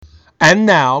And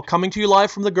now, coming to you live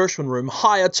from the Gershwin Room,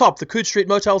 high atop the Coode Street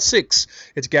Motel 6,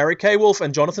 it's Gary K. Wolf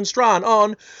and Jonathan Strahan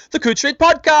on the Coode Street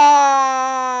Podcast!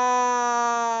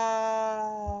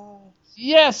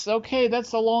 Yes, okay,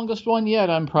 that's the longest one yet.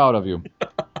 I'm proud of you.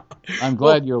 I'm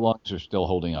glad your lungs are still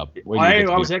holding up. I've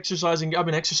been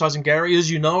exercising, Gary. As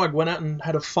you know, I went out and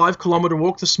had a 5-kilometer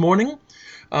walk this morning.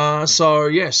 So,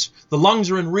 yes, the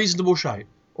lungs are in reasonable shape,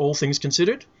 all things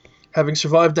considered. Having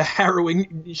survived the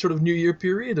harrowing sort of New Year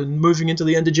period and moving into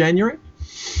the end of January.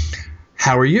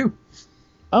 How are you?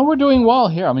 We're doing well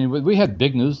here. I mean, we had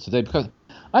big news today because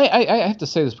I have to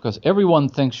say this because everyone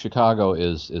thinks Chicago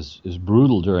is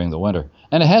brutal during the winter,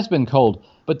 and it has been cold.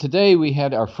 But today we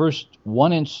had our first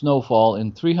 1-inch snowfall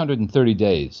in 330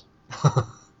 days.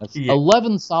 That's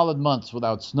 11 solid months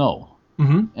without snow,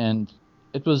 and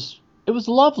it was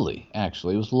lovely.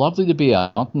 Actually, it was lovely to be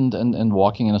out and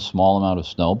walking in a small amount of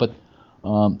snow, but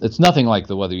it's nothing like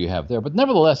the weather you have there. But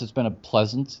nevertheless, it's been a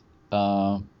pleasant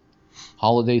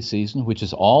holiday season, which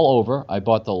is all over. I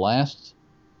bought the last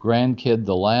grandkid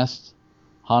the last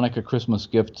Hanukkah Christmas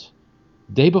gift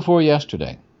day before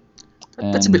yesterday.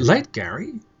 That's a bit late,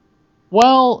 Gary.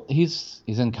 Well, he's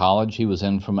in college. He was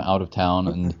in from out of town,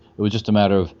 and it was just a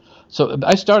matter of. So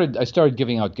I started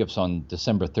giving out gifts on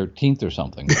December 13th or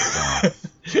something.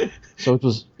 So it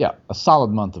was a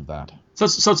solid month of that. So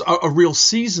it's a real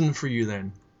season for you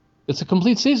then. It's a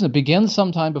complete season. It begins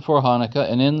sometime before Hanukkah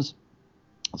and ends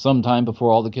sometime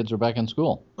before all the kids are back in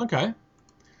school. Okay.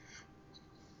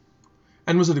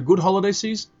 And was it a good holiday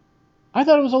season? I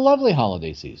thought it was a lovely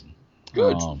holiday season.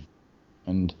 Good.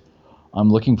 And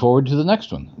I'm looking forward to the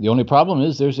next one. The only problem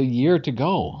is there's a year to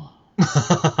go.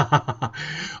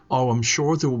 Oh, I'm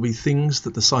sure there will be things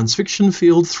that the science fiction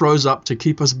field throws up to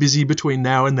keep us busy between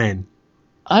now and then.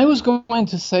 I was going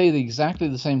to say exactly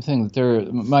the same thing. That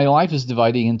my life is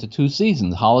dividing into 2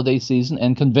 seasons, holiday season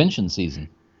and convention season.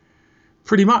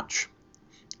 Pretty much.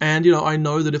 And, I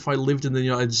know that if I lived in the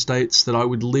United States that I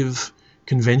would live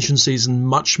convention season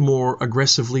much more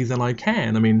aggressively than I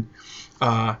can. I mean,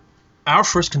 our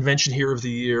first convention here of the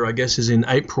year, I guess, is in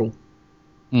April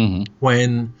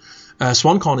when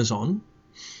SwanCon is on.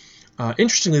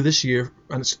 Interestingly, this year,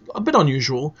 and it's a bit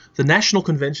unusual, the national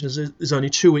convention is only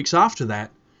 2 weeks after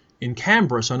that in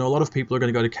Canberra. So I know a lot of people are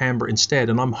going to go to Canberra instead,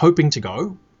 and I'm hoping to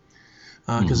go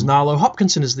because Nalo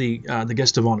Hopkinson is the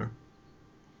guest of honor.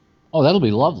 Oh, that'll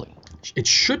be lovely. It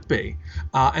should be,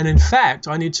 and in fact,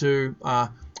 I need to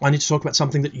talk about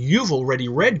something that you've already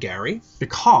read, Gary,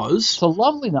 because it's a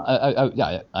lovely.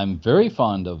 I'm very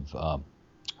fond of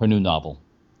her new novel,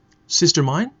 Sister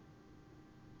Mine.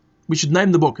 We should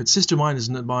name the book. It's Sister Mine,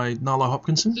 isn't it, by Nalo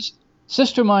Hopkinson?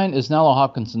 Sister Mine is Nalo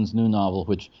Hopkinson's new novel,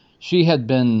 which she had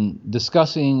been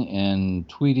discussing and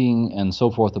tweeting and so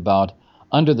forth about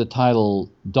under the title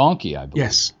Donkey, I believe.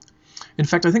 Yes. In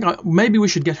fact, I think maybe we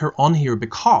should get her on here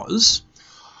because,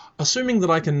 assuming that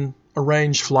I can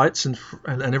arrange flights and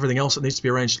everything else that needs to be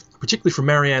arranged, particularly for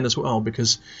Marianne as well,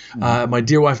 because my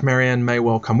dear wife Marianne may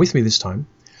well come with me this time,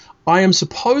 I am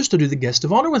supposed to do the guest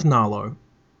of honor with Nalo.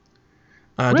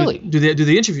 Really? Do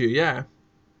the interview, yeah.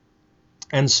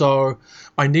 And so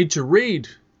I need to read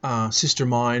Sister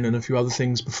Mine and a few other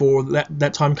things before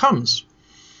that time comes.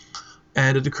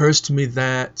 And it occurs to me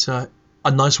that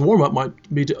a nice warm-up might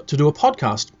be to do a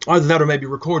podcast. Either that or maybe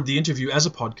record the interview as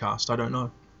a podcast. I don't know.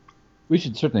 We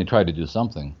should certainly try to do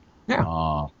something.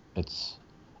 Yeah. It's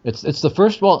the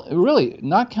first, well, really,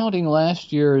 not counting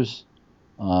last year's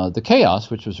The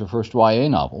Chaos, which was her first YA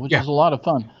novel, which was a lot of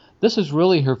fun. This is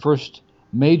really her first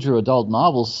major adult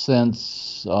novel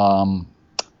since The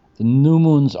New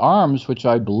Moon's Arms, which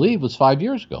I believe was 5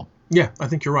 years ago. Yeah, I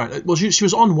think you're right. Well, she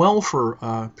was unwell for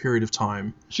a period of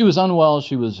time. She was unwell.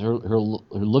 She was her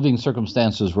living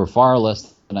circumstances were far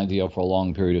less than ideal for a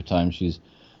long period of time. She's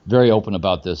very open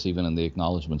about this, even in the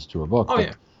acknowledgments to her book.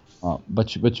 But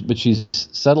she's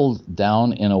settled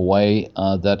down in a way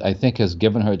that I think has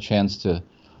given her a chance to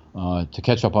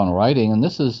catch up on writing. And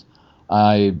this is,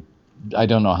 I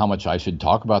don't know how much I should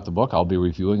talk about the book. I'll be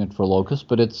reviewing it for Locus,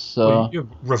 but it's. I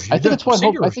think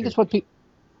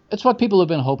it's what people have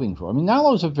been hoping for. I mean,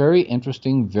 Nalo is a very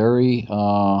interesting, very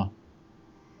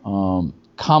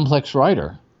complex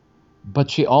writer,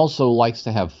 but she also likes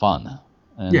to have fun,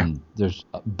 and there's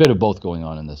a bit of both going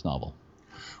on in this novel.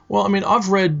 Well, I mean, I've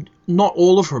read not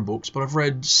all of her books, but I've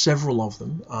read several of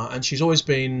them, and she's always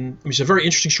been. I mean, she's a very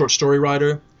interesting short story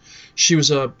writer. She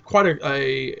was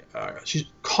she's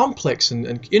complex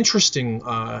and interesting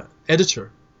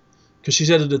editor because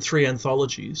she's edited 3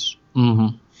 anthologies.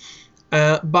 Mm-hmm.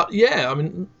 But yeah, I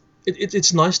mean,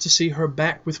 it's nice to see her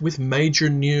back with major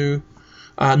new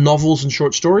novels and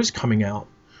short stories coming out.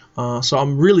 So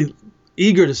I'm really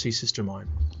eager to see Sister Mine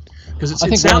because I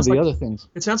think one of the other things.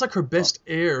 It sounds like her best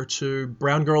heir to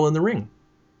Brown Girl in the Ring.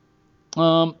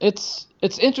 It's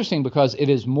interesting because it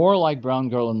is more like Brown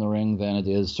Girl in the Ring than it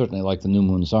is certainly like The New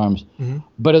Moon's Arms. Mm-hmm.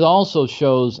 But it also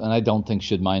shows, and I don't think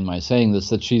she'd mind my saying this,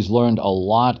 that she's learned a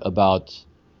lot about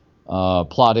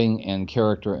plotting and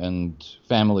character and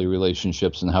family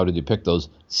relationships and how to depict those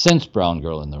since Brown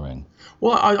Girl in the Ring.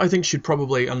 Well, I think she'd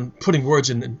probably, and putting words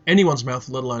in anyone's mouth,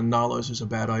 let alone Nalo's, is a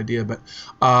bad idea. But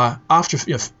after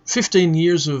 15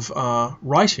 years of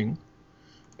writing,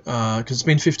 because it's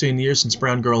been 15 years since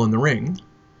Brown Girl in the Ring,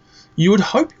 you would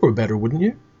hope you were better, wouldn't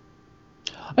you?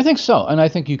 I think so, and I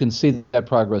think you can see that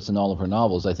progress in all of her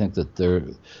novels. I think that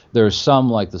there are some,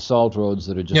 like The Salt Roads,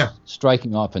 that are just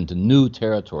striking off into new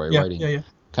territory, writing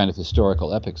kind of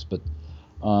historical epics. But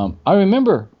I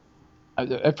remember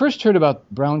I first heard about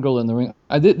Brown Girl in the Ring.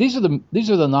 These are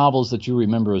the novels that you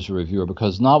remember as a reviewer,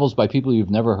 because novels by people you've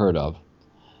never heard of,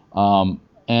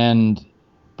 and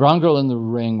Brown Girl in the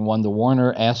Ring won the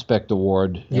Warner Aspect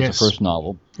Award as the first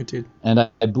novel. It did. And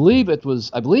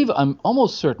I'm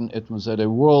almost certain it was at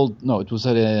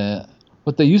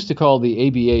what they used to call the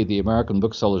ABA, the American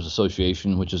Booksellers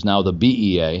Association, which is now the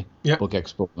BEA, Book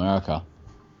Expo America.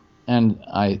 And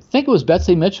I think it was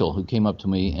Betsy Mitchell who came up to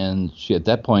me, and at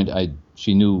that point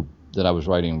she knew that I was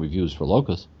writing reviews for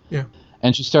Locus. Yeah.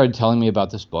 And she started telling me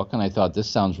about this book, and I thought, this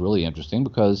sounds really interesting,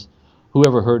 because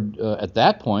whoever heard at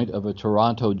that point of a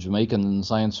Toronto Jamaican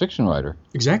science fiction writer?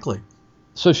 Exactly.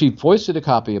 So she foisted a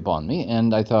copy upon me,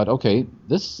 and I thought, okay,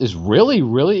 this is really,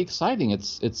 really exciting.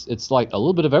 It's like a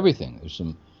little bit of everything. There's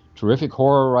some terrific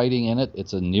horror writing in it.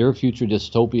 It's a near future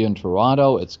dystopia in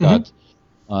Toronto. It's got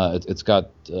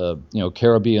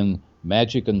Caribbean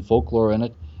magic and folklore in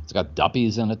it. It's got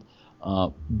duppies in it.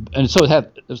 And so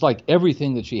it was like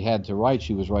everything that she had to write,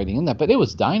 she was writing in that. But it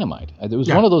was dynamite. It was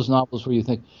one of those novels where you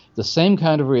think the same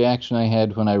kind of reaction I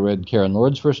had when I read Karen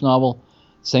Lord's first novel,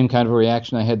 same kind of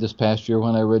reaction I had this past year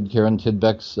when I read Karen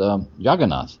Tidbeck's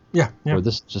Jagannath. Yeah. Where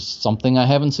this is just something I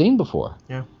haven't seen before.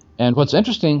 Yeah. And what's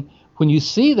interesting, when you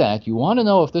see that, you want to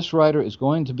know if this writer is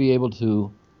going to be able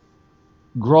to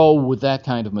grow with that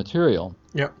kind of material,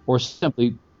 or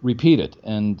simply repeat it.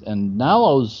 And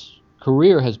Nalo's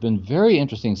career has been very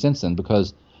interesting since then,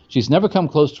 because she's never come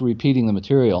close to repeating the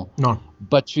material. No.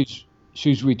 But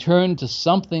she's returned to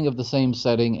something of the same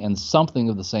setting and something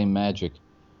of the same magic,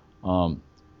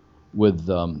 with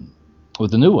the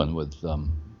new one, with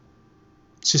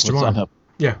Sister Mine.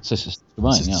 Sister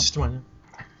Mine. Sister Mine.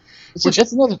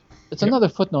 It's another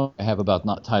footnote I have about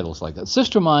not titles like that.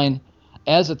 Sister Mine,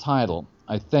 as a title,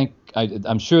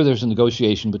 I'm sure there's a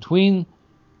negotiation between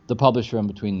the publisher and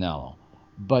between Nalo,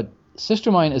 but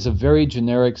Sister Mine is a very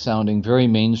generic sounding, very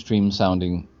mainstream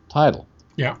sounding title.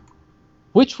 Yeah.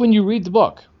 Which, when you read the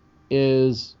book,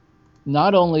 is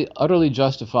not only utterly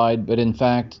justified, but in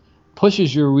fact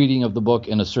pushes your reading of the book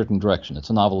in a certain direction. It's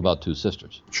a novel about two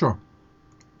sisters. Sure.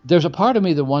 There's a part of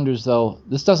me that wonders, though,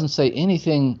 this doesn't say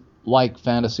anything like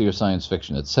fantasy or science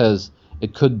fiction. It says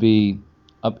it could be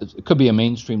a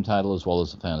mainstream title as well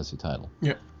as a fantasy title.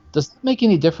 Yeah. Does that make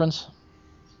any difference?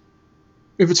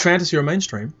 If it's fantasy or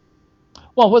mainstream?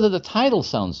 Well, whether the title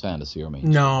sounds fantasy or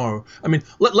mainstream. No. I mean,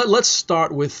 let's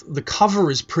start with the cover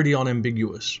is pretty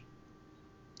unambiguous.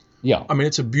 Yeah. I mean,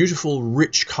 it's a beautiful,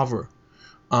 rich cover.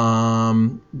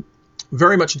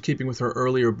 Very much in keeping with her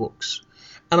earlier books.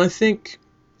 And I think,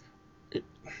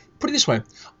 put it this way,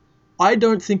 I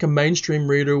don't think a mainstream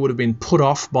reader would have been put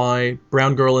off by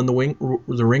Brown Girl in the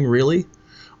Ring, really.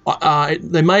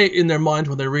 They may, in their mind,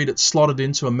 when they read it, slot it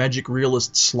into a magic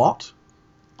realist slot.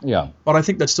 Yeah. But I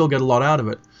think they'd still get a lot out of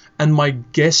it. And my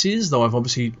guess is, though I've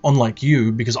obviously, unlike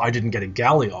you, because I didn't get a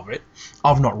galley of it,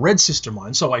 I've not read Sister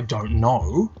Mine, so I don't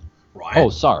know, right? Oh,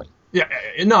 sorry. Yeah,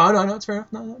 no, it's fair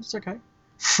enough. No, it's okay.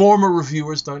 Former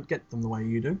reviewers don't get them the way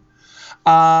you do.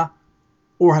 Or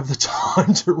have the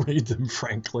time to read them,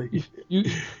 frankly. You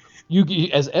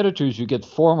as editors, you get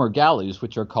former galleys,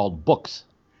 which are called books.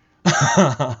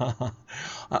 Well,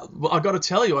 I've got to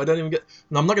tell you, I don't even get...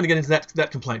 No, I'm not going to get into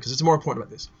that complaint, because it's more important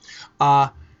about this.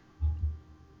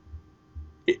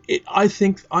 I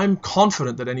think I'm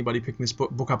confident that anybody picking this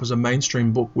book up as a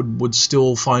mainstream book would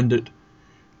still find it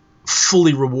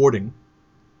fully rewarding.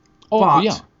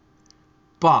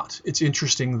 But it's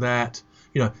interesting that,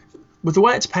 with the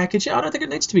way it's packaged, I don't think it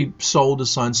needs to be sold as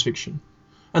science fiction.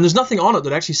 And there's nothing on it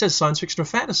that actually says science fiction or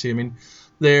fantasy. I mean,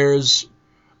 there's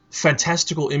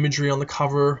fantastical imagery on the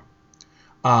cover.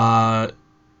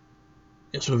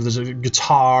 There's a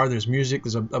guitar, there's music,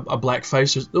 there's a black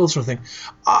face, there's all sort of thing.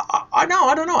 I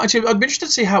don't know. Actually, I'd be interested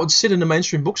to see how it would sit in a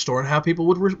mainstream bookstore and how people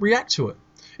would react to it.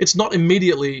 it's not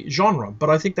immediately genre, but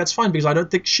I think that's fine because I don't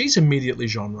think she's immediately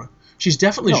genre. She's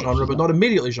definitely genre, but not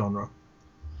immediately genre.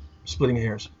 Splitting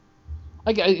hairs.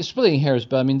 Splitting hairs,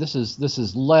 but I mean, this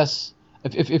is less.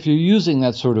 If you're using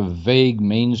that sort of vague,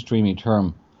 mainstreamy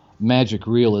term, magic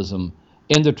realism,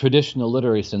 in the traditional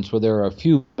literary sense, where there are a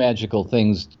few magical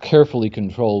things carefully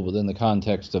controlled within the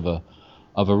context of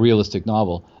a realistic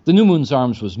novel, The New Moon's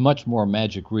Arms was much more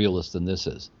magic realist than this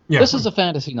is. Yeah. This is a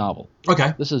fantasy novel.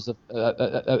 Okay. This is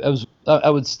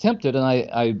I was tempted, and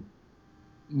I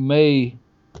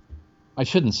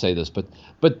shouldn't say this, but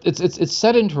it's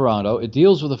set in Toronto. It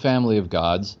deals with a family of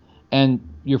gods, and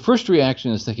your first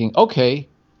reaction is thinking, okay,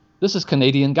 this is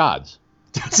Canadian gods.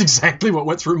 That's exactly what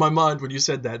went through my mind when you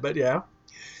said that, but yeah.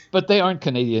 But they aren't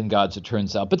Canadian gods, it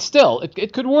turns out. But still,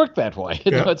 it could work that way.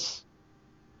 Yeah.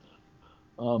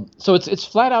 So it's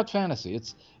flat out fantasy.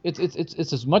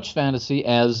 It's as much fantasy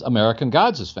as American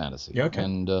Gods is fantasy. Yeah, okay.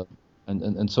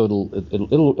 And so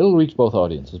it'll reach both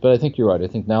audiences. But I think you're right. I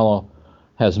think Nalo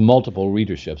has multiple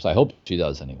readerships. I hope she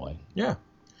does anyway. Yeah.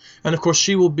 And of course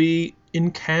she will be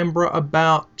in Canberra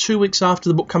about 2 weeks after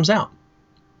the book comes out.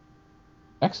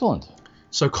 Excellent.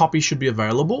 So copies should be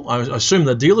available. I assume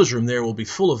the dealer's room there will be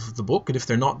full of the book, and if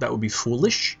they're not, that would be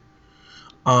foolish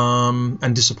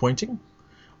and disappointing.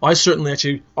 I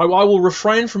certainly I will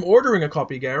refrain from ordering a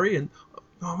copy, Gary, and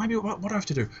maybe what do I have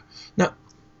to do? Now,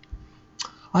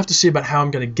 I have to see about how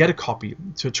I'm going to get a copy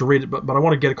to read it, but I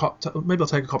want to get a copy. Maybe I'll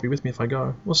take a copy with me if I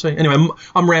go. We'll see. Anyway,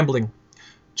 I'm rambling.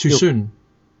 Too soon.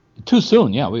 Too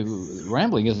soon, yeah.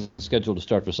 Rambling isn't scheduled to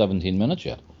start for 17 minutes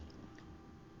yet.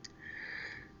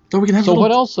 So we can have. So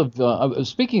what else?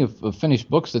 Speaking of finished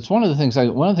books, that's one of the things.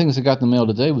 One of the things I got in the mail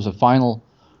today was a final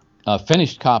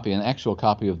finished copy, an actual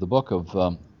copy of the book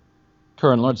of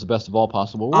Curran Lawrence, The Best of All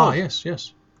Possible Worlds.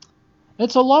 Yes.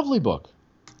 It's a lovely book.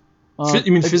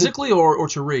 You mean physically or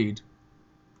to read?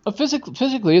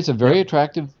 Physically, it's a very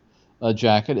attractive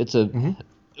jacket. It's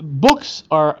books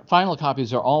final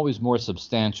copies are always more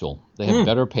substantial. They have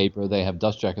better paper. They have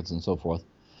dust jackets and so forth.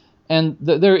 And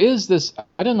there is this.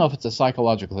 I don't know if it's a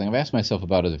psychological thing. I've asked myself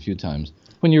about it a few times.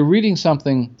 When you're reading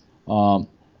something in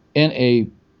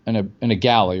a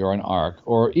galley or an arc,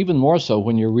 or even more so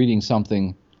when you're reading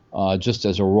something just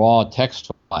as a raw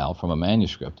text file from a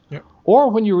manuscript. Yep. Or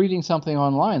when you're reading something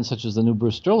online, such as the new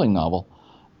Bruce Sterling novel,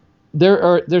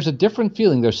 there's a different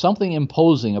feeling. There's something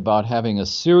imposing about having a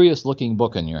serious-looking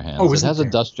book in your hands. It has a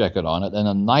dust jacket on it and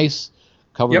a nice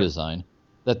cover design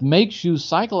that makes you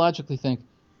psychologically think,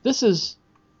 this is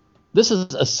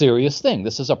a serious thing.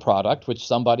 This is a product which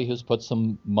somebody has put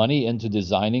some money into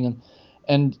designing,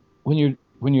 and when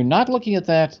you're not looking at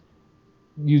that,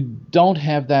 you don't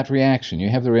have that reaction. You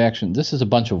have the reaction, this is a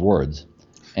bunch of words.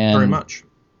 And very much.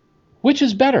 Which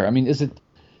is better? I mean, is it?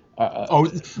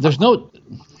 There's no.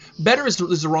 Better is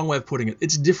the wrong way of putting it.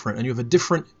 It's different, and you have a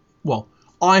different. Well,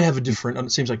 I have a different, and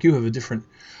it seems like you have a different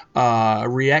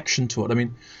reaction to it. I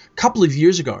mean, a couple of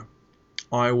years ago,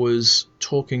 I was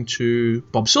talking to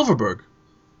Bob Silverberg,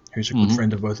 who's a good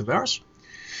friend of both of ours,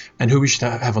 and who we should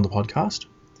have on the podcast.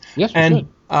 Yes, we should.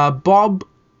 Bob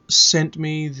sent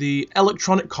me the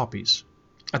electronic copies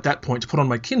at that point to put on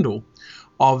my Kindle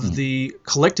of the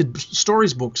collected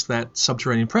stories books that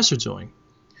Subterranean Press are doing.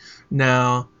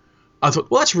 Now, I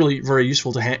thought, well, that's really very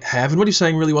useful to have. And what he's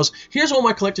saying really was, here's all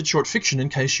my collected short fiction in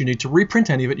case you need to reprint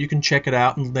any of it. You can check it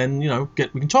out, and then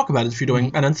we can talk about it if you're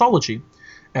doing an anthology,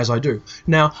 as I do.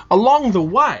 Now, along the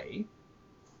way,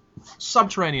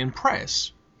 Subterranean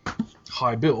Press,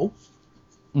 hi Bill,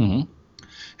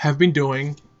 have been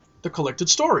doing the collected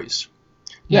stories.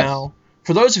 Yes. Now,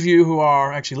 for those of you who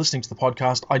are actually listening to the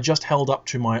podcast, I just held up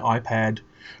to my iPad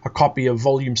a copy of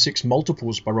Volume 6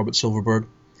 Multiples by Robert Silverberg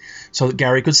so that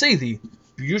Gary could see the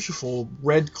beautiful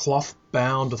red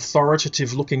cloth-bound,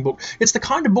 authoritative-looking book. It's the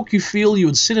kind of book you feel you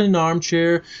would sit in an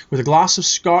armchair with a glass of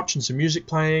scotch and some music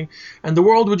playing, and the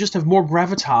world would just have more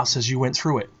gravitas as you went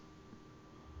through it.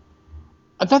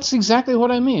 That's exactly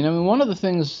what I mean. I mean, one of the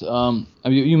things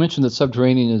you mentioned that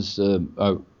Subterranean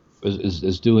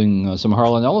is doing some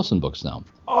Harlan Ellison books now.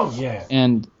 Oh yeah.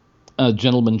 And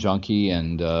Gentleman Junkie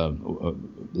and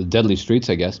The Deadly Streets,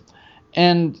 I guess,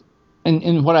 and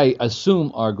what I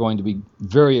assume are going to be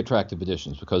very attractive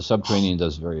editions, because Subterranean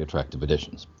does very attractive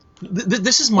editions.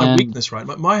 This is my weakness, right?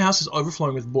 My house is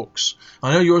overflowing with books.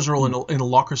 I know yours are all in a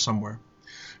locker somewhere,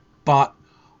 but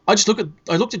I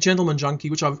looked at Gentleman Junkie,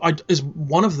 which is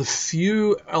one of the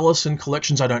few Ellison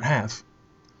collections I don't have.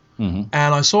 And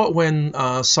I saw it when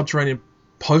Subterranean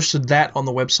posted that on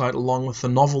the website along with the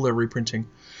novel they're reprinting.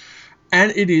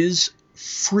 And it is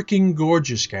freaking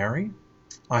gorgeous, Gary,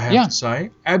 I have to say.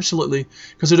 Absolutely.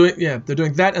 Because they're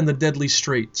doing that and The Deadly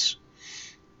Streets.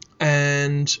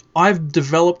 And I've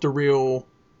developed a real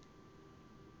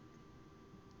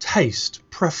taste,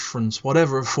 preference,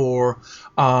 whatever, for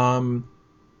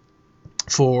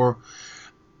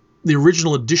the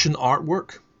original edition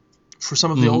artwork for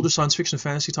some of the older science fiction and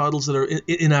fantasy titles that are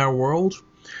in our world.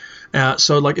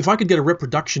 So, like, if I could get a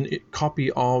reproduction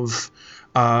copy of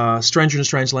Stranger in a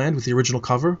Strange Land with the original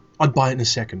cover, I'd buy it in a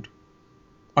second.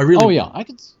 I really would. Yeah, I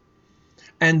could.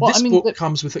 And this book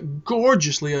comes with a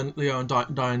gorgeous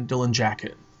Diane Dillon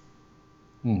jacket.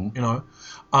 You know,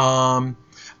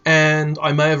 and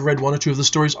I may have read one or two of the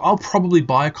stories. I'll probably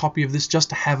buy a copy of this just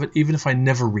to have it, even if I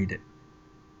never read it.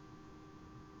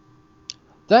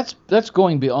 That's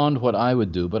going beyond what I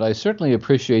would do, but I certainly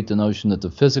appreciate the notion that the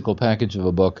physical package of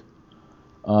a book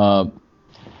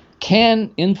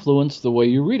can influence the way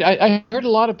you read. I heard a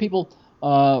lot of people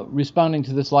responding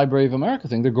to this Library of America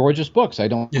thing. They're gorgeous books. I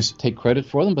don't take credit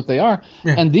for them, but they are.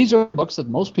 Yeah. And these are books that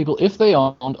most people, if they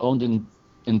owned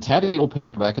in tatty old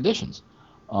paperback editions.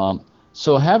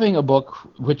 So having a book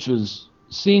which has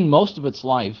seen most of its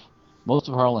life, most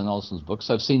of Harlan Ellison's books,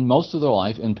 I've seen most of their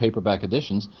life in paperback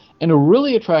editions, in a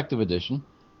really attractive edition,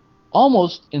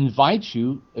 almost invites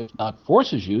you, if not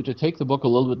forces you, to take the book a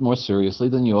little bit more seriously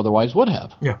than you otherwise would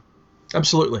have. Yeah,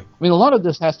 absolutely. I mean, a lot of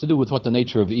this has to do with what the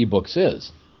nature of ebooks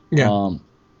is. Yeah.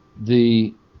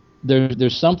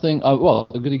 There's something, well,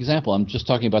 a good example, I'm just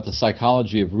talking about the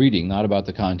psychology of reading, not about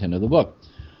the content of the book.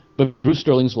 But Bruce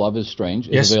Sterling's Love is Strange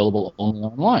is available only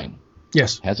online.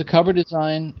 Yes. It has a cover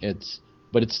design,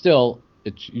 but it's still,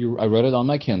 I read it on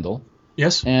my Kindle.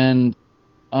 Yes. And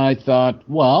I thought,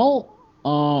 well,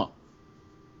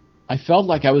 I felt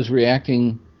like I was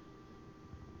reacting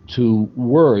to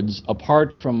words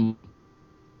apart from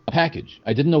a package.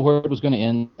 I didn't know where it was going to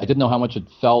end. I didn't know how much it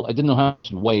felt. I didn't know how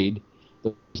much it weighed.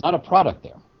 There's not a product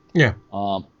there. Yeah.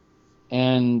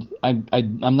 And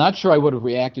I'm not sure I would have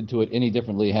reacted to it any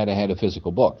differently had I had a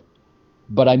physical book.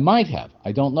 But I might have.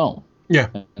 I don't know. Yeah.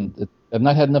 And I've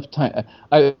not had enough time.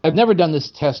 I've never done this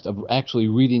test of actually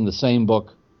reading the same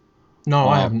book. No,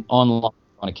 I haven't. Online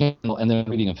on a Kindle and then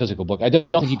reading a physical book. I don't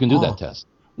think you can do that test.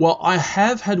 Well, I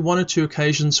have had one or two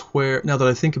occasions where, now that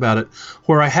I think about it,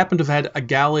 where I happen to have had a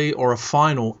galley or a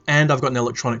final and I've got an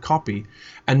electronic copy,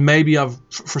 and maybe I've,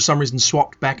 for some reason,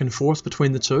 swapped back and forth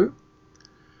between the two.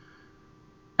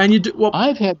 And you do, well,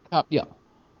 I've had, you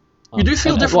do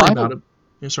feel differently about it.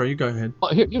 Yeah, sorry, you go ahead.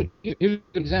 Well, here's an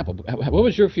example. What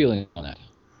was your feeling on that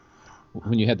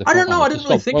when you had the? I don't know. I didn't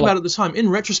really think about it at the time. In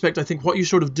retrospect, I think what you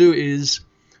sort of do is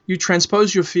you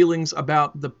transpose your feelings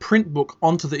about the print book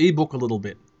onto the ebook a little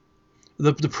bit.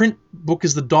 The print book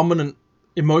is the dominant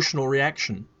emotional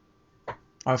reaction,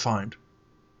 I find.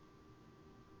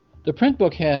 The print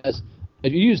book has,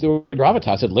 if you use the word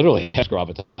gravitas, it literally has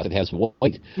gravitas. It has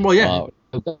weight. Well, yeah.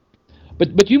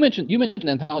 But you mentioned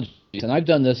anthologies, and I've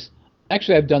done this.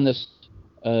 Actually, I've done this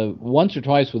once or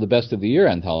twice with the Best of the Year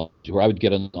anthology, where I would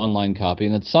get an online copy,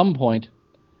 and at some point,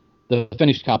 the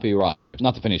finished copy arrives.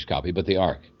 Not the finished copy, but the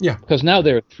ARC. Yeah. Because now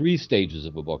there are three stages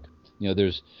of a book. You know,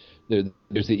 there's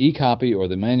the e-copy or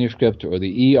the manuscript or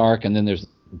the e-ARC, and then there's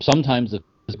sometimes the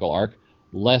physical ARC,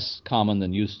 less common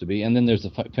than used to be, and then there's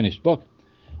the finished book.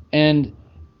 And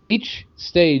each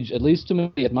stage, at least to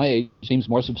me at my age, seems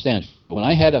more substantial. When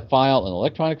I had an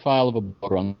electronic file of a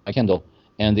book on my Kindle,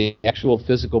 and the actual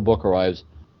physical book arrives,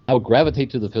 I would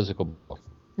gravitate to the physical book.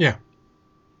 Yeah.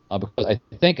 Because I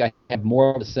think I have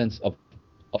more of a sense of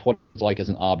what it's like as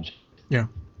an object. Yeah.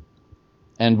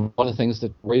 And one of the things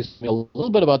that raised me a little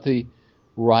bit about the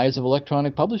rise of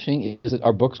electronic publishing is that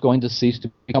are books going to cease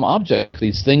to become objects,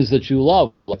 these things that you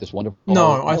love, like this wonderful...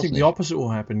 No, I think the opposite will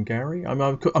happen, Gary.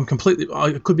 I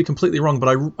could be completely wrong,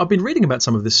 but I've been reading about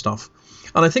some of this stuff.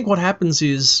 And I think what happens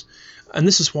is, and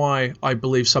this is why I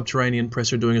believe Subterranean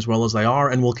Press are doing as well as they are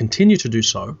and will continue to do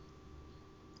so,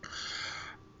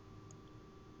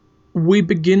 we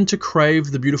begin to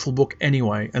crave the beautiful book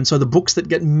anyway. And so the books that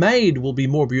get made will be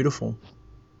more beautiful.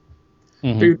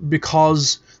 Mm-hmm.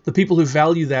 Because the people who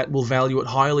value that will value it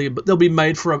highly, but they'll be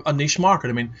made for a niche market.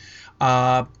 I mean,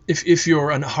 if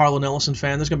you're a Harlan Ellison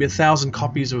fan, there's going to be 1,000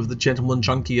 copies of The Gentleman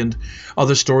Junkie and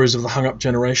other stories of the Hung Up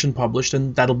Generation published,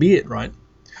 and that'll be it, right?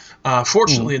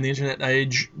 Fortunately, in the internet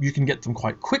age, you can get them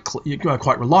quite quickly,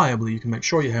 quite reliably. You can make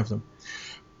sure you have them.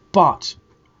 But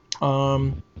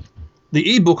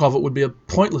the ebook of it would be a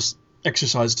pointless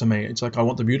exercise to me. It's like, I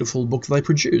want the beautiful book that they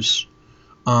produce.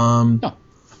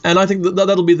 And I think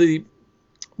that'll be the...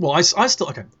 Well, I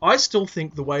still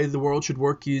think the way the world should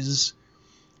work is,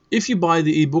 if you buy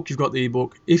the ebook, you've got the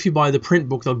ebook. If you buy the print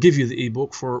book, they'll give you the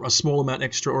ebook for a small amount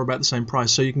extra or about the same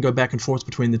price, so you can go back and forth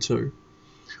between the two.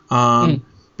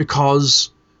 Because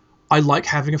I like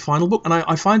having a final book, and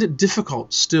I find it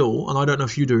difficult still, and I don't know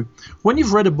if you do, when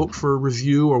you've read a book for a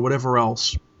review or whatever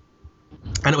else,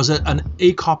 and it was an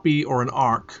e-copy or an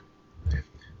ARC,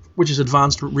 which is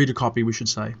advanced reader copy, we should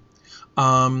say.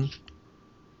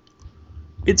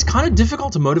 It's kind of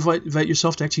difficult to motivate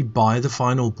yourself to actually buy the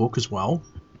final book as well,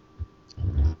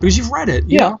 because you've read it.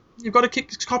 You've got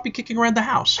a copy kicking around the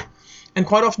house, and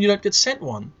quite often you don't get sent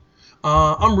one.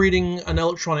 I'm reading an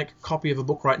electronic copy of a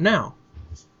book right now.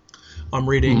 I'm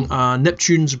reading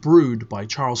Neptune's Brood by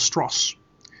Charles Stross,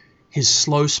 his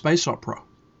slow space opera,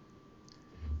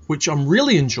 which I'm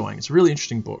really enjoying. It's a really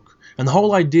interesting book. And the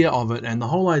whole idea of it, and the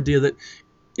whole idea that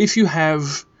if you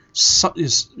have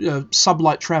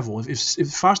sublight travel,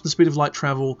 if faster the speed of light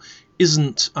travel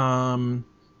isn't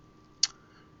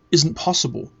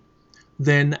possible,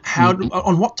 then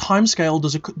on what timescale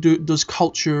does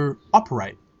culture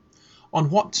operate? On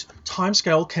what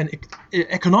timescale can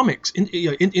economics,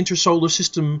 intersolar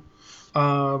system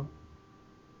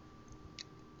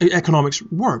economics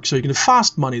work? So you can have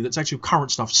fast money, that's actually current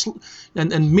stuff,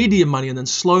 and medium money, and then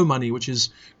slow money, which is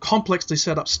complexly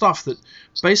set up stuff that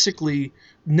basically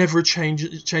never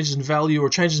changes in value, or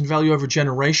changes in value over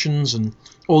generations, and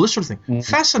all this sort of thing.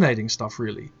 Fascinating stuff,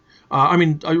 really. I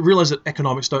mean, I realize that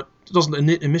economics doesn't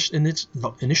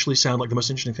initially sound like the most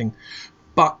interesting thing,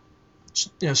 but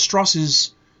Stross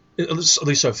is, at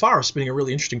least so far, spinning a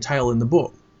really interesting tale in the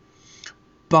book.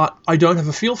 But I don't have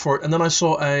a feel for it. And then I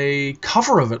saw a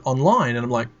cover of it online, and I'm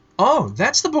like, oh,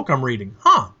 that's the book I'm reading.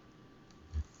 Huh.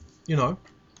 Yeah.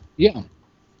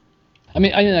 I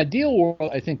mean, in an ideal world,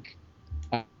 I think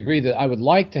I agree that I would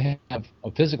like to have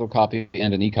a physical copy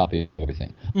and an e-copy of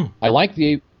everything. I like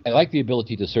the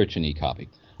ability to search an e-copy.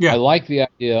 Yeah. I like the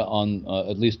idea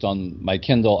at least on my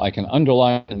Kindle, I can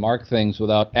underline and mark things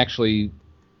without actually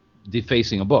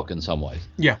defacing a book in some ways.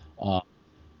 Yeah.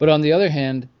 But on the other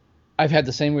hand, I've had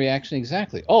the same reaction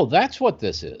exactly. Oh, that's what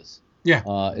this is. Yeah.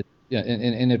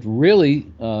 And it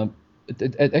really, like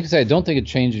I say, I don't think it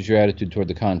changes your attitude toward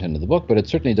the content of the book, but it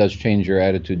certainly does change your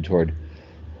attitude toward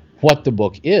what the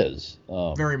book is.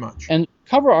 Very much. And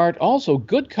cover art also,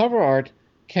 good cover art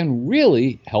can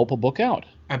really help a book out.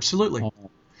 Absolutely.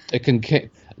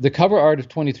 The cover art of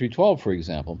 2312, for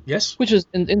example. Yes. Which is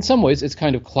in some ways it's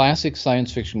kind of classic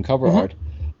science fiction cover art,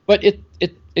 but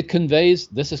it conveys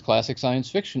this is classic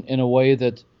science fiction in a way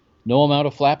that no amount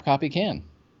of flap copy can.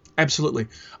 Absolutely.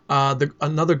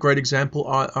 Another great example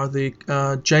are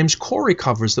the James Corey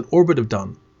covers that Orbit have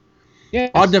done.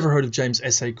 Yes. I'd never heard of James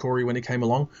S.A. Corey when he came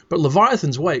along, but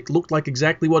Leviathan's Wake looked like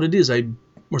exactly what it is,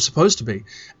 or supposed to be,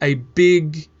 a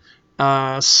big,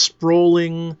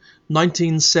 sprawling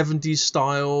 1970s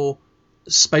style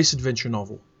space adventure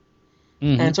novel.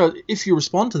 And so if you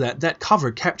respond to that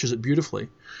cover captures it beautifully.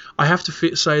 I have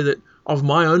to say that of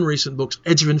my own recent books,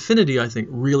 Edge of Infinity, I think,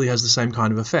 really has the same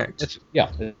kind of effect.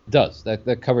 It does.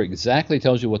 That cover exactly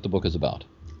tells you what the book is about.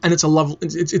 And it's a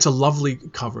lovely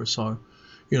cover, so,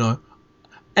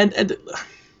 And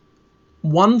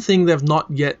one thing they've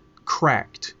not yet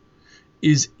cracked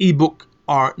is ebook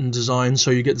art and design,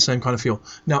 so you get the same kind of feel.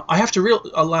 Now, I have to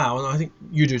allow, and I think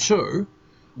you do too,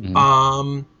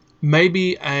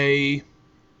 maybe a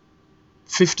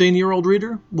 15-year-old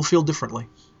reader will feel differently.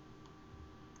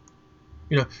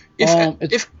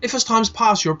 If as times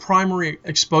pass, your primary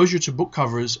exposure to book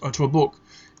covers or to a book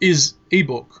is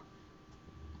ebook,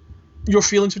 your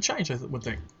feelings would change, I would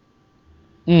think.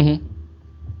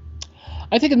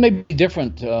 I think it may be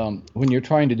different when you're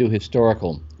trying to do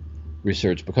historical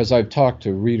research, because I've talked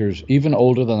to readers even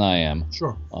older than I am,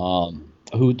 sure,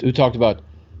 who talked about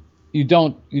you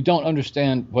don't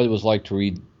understand what it was like to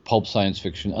read pulp science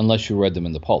fiction unless you read them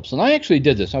in the pulps. And I actually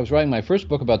did this. I was writing my first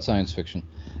book about science fiction,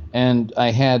 and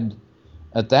I had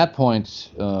at that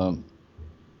point been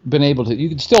able to. You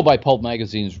could still buy pulp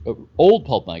magazines, old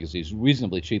pulp magazines,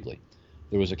 reasonably cheaply.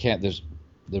 There was a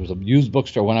used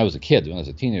bookstore when I was a kid. When I was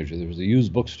a teenager, there was a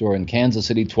used bookstore in Kansas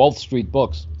City, 12th Street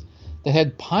Books, that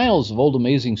had piles of old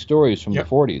amazing stories from the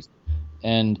 40s,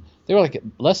 and they were like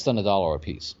less than $1 a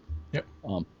piece. Yep.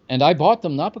 And I bought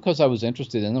them not because I was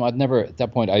interested in them. I'd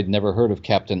never heard of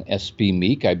Captain S.B.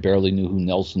 Meek. I barely knew who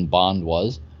Nelson Bond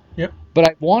was. Yep. But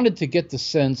I wanted to get the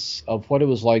sense of what it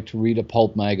was like to read a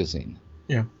pulp magazine.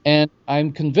 Yeah. And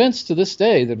I'm convinced to this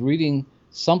day that reading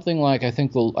something like I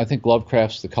think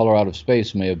Lovecraft's The Color Out of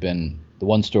Space may have been the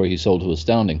one story he sold to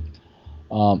Astounding.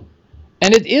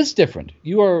 And it is different.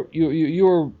 You are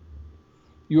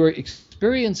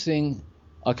experiencing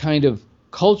a kind of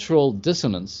cultural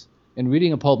dissonance in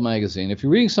reading a pulp magazine. If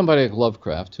you're reading somebody like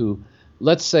Lovecraft, who,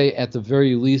 let's say, at the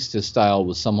very least, his style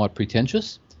was somewhat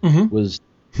pretentious, was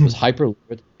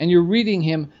hyper-literate, and you're reading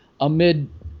him amid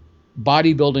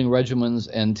bodybuilding regimens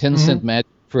and 10-cent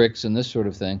magic tricks and this sort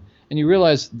of thing, and you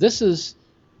realize this is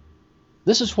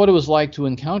what it was like to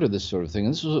encounter this sort of thing,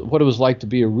 and this is what it was like to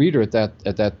be a reader at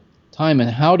that time, and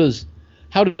how does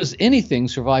anything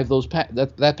survive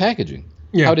that packaging?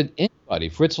 Yeah. How did anybody,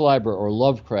 Fritz Leiber or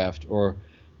Lovecraft or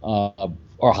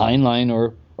Heinlein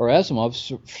or Asimov,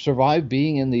 survive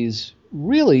being in these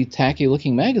really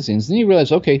tacky-looking magazines? And then you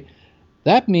realize, okay,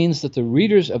 that means that the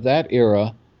readers of that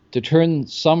era, to turn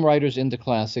some writers into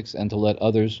classics and to let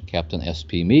others, Captain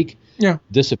S.P. Meek,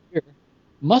 disappear,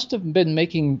 must have been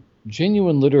making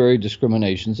genuine literary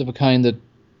discriminations of a kind that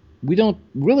we don't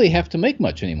really have to make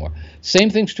much anymore. Same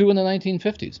thing's true in the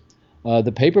 1950s.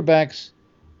 The paperbacks,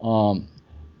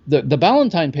 the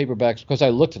Ballantine paperbacks, because I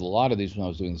looked at a lot of these when I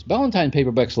was doing this, Ballantine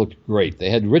paperbacks looked great. They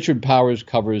had Richard Powers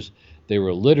covers. They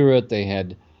were literate. They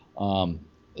had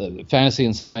fantasy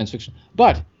and science fiction.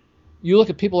 But you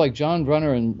look at people like John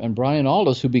Brunner and Brian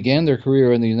Aldiss, who began their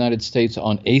career in the United States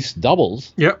on ace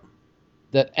doubles. Yep.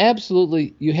 That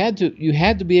absolutely you had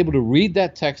to be able to read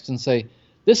that text and say,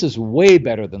 this is way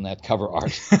better than that cover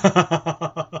art.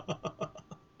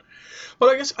 Well,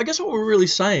 I guess what we're really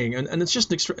saying, and it's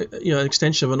just an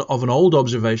extension of an old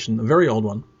observation, a very old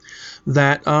one,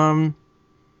 that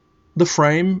the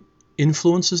frame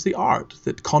influences the art.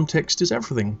 That context is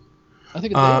everything. I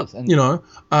think it does. And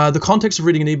the context of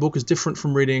reading an ebook is different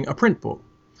from reading a print book,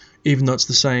 even though it's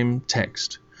the same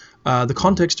text. The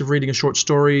context of reading a short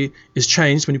story is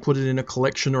changed when you put it in a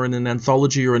collection or in an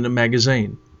anthology or in a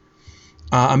magazine.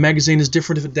 A magazine is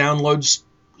different if it downloads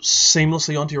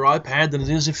seamlessly onto your iPad than it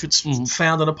is if it's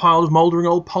found in a pile of moldering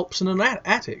old pulps in an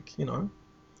attic.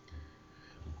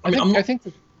 I think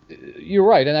that you're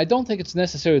right, and I don't think it's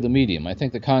necessarily the medium. I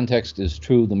think the context is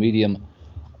true. The medium,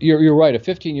 you're right. A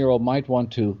 15-year-old might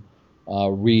want to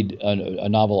read a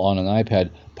novel on an iPad.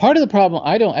 Part of the problem,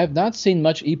 I've not seen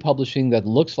much e-publishing that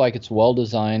looks like it's well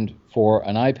designed for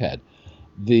an iPad.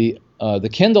 The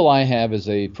Kindle I have is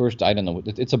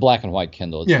it's a black and white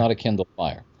Kindle. It's not a Kindle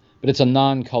Fire, but it's a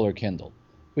non-color Kindle,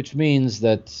 which means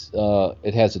that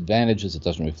it has advantages. It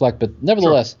doesn't reflect, but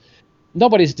nevertheless,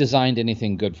 nobody's designed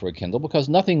anything good for a Kindle because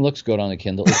nothing looks good on a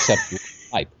Kindle except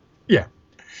type. Yeah.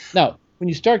 Now, when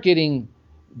you start getting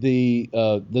the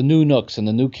new Nooks and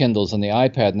the new Kindles and the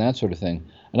iPad and that sort of thing,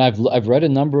 and I've read a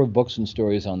number of books and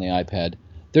stories on the iPad.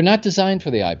 They're not designed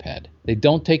for the iPad. They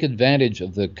don't take advantage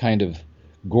of the kind of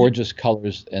gorgeous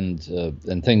colors and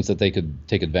things that they could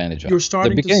take advantage of. You're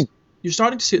starting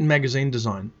to see it in magazine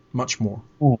design much more,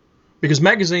 because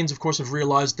magazines, of course, have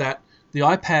realized that the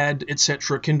iPad,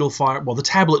 etc., Kindle Fire, the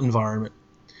tablet environment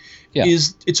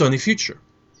is its only future.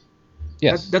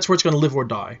 Yes, that's where it's going to live or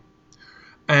die.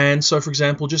 And so, for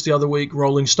example, just the other week,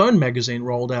 Rolling Stone magazine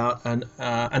rolled out an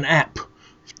app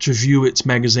to view its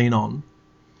magazine on.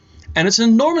 And it's an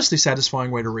enormously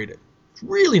satisfying way to read it. It's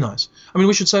really nice. I mean,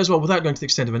 we should say as well, without going to the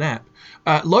extent of an app,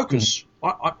 Locus,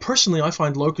 I personally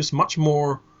find Locus much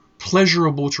more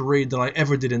pleasurable to read than I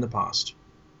ever did in the past.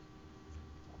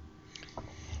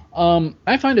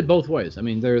 I find it both ways. I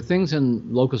mean, there are things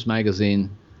in Locus magazine,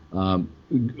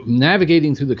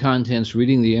 navigating through the contents,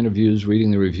 reading the interviews,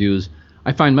 reading the reviews,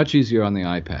 I find much easier on the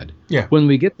iPad. Yeah. When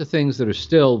we get to things that are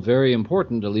still very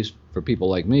important, at least for people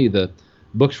like me, the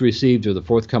books received or the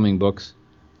forthcoming books,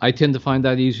 I tend to find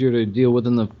that easier to deal with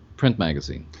in the print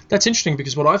magazine. That's interesting,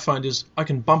 because what I find is I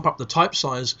can bump up the type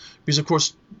size, because of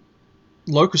course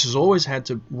Locus has always had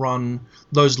to run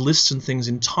those lists and things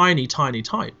in tiny, tiny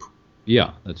type.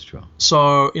 Yeah, that's true.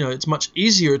 So, it's much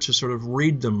easier to sort of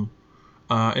read them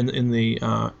in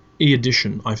the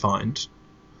e-edition, I find.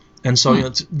 And so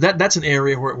that's an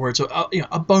area where it's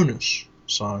a bonus.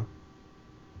 So.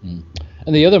 And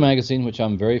the other magazine, which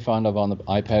I'm very fond of on the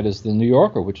iPad, is the New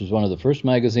Yorker, which is one of the first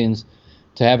magazines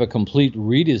to have a complete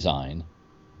redesign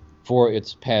for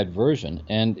its pad version,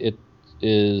 and it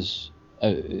is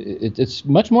it's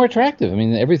much more attractive. I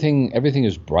mean, everything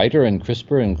is brighter and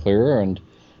crisper and clearer and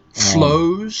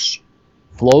flows.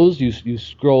 You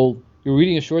scroll. You're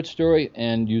reading a short story,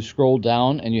 and you scroll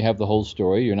down, and you have the whole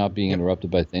story. You're not being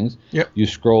interrupted by things. Yep. You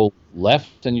scroll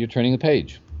left, and you're turning the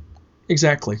page.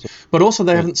 Exactly. But also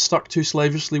they haven't stuck too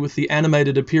slavishly with the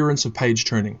animated appearance of page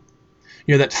turning.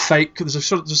 That fake.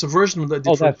 There's a version that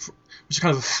they did which is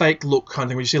kind of a fake look kind of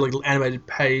thing, where you see like an animated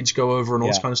page go over and all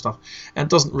this kind of stuff, and it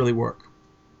doesn't really work.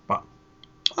 But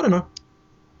I don't know.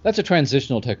 That's a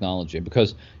transitional technology,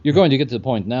 because you're going to get to the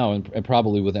point now, and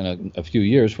probably within a few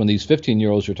years, when these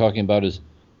 15-year-olds you're talking about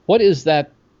what is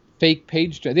that fake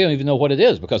page? They don't even know what it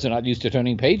is, because they're not used to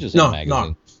turning pages in a magazine.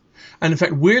 No. And in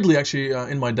fact, weirdly, actually,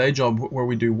 in my day job where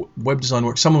we do web design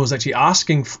work, someone was actually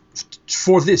asking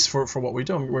for this for what we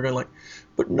do. And we're going like,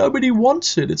 but nobody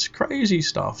wants it. It's crazy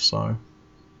stuff. So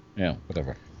yeah,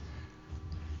 whatever.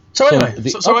 So anyway,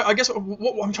 so I guess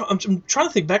what I'm trying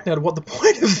to think back now to what the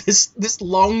point of this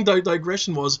long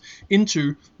digression was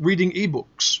into reading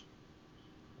ebooks.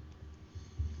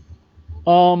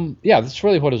 Yeah, that's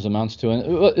really what it amounts to,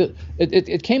 and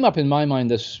it came up in my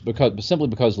mind simply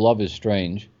because Love is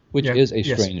Strange, which is a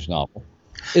strange novel,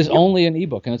 is only an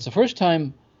ebook, and it's the first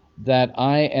time that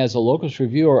I, as a Locus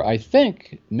reviewer, I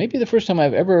think maybe the first time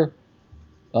I've ever,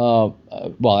 well,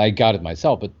 I got it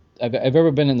myself, but I've ever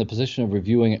been in the position of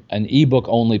reviewing an ebook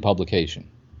only publication.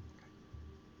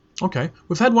 Okay,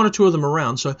 we've had one or two of them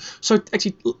around, so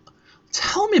actually.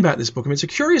 Tell me about this book. I mean, it's a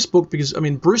curious book because, I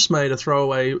mean, Bruce made a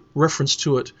throwaway reference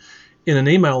to it in an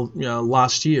email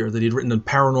last year that he'd written a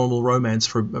paranormal romance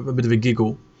for a bit of a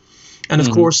giggle. And, of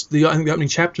course, I think the opening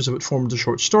chapters of it formed a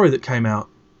short story that came out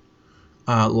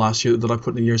last year that I put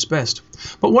in the year's best.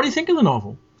 But what do you think of the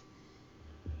novel?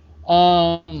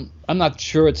 I'm not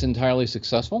sure it's entirely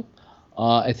successful.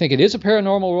 I think it is a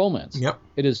paranormal romance. Yep.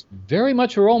 It is very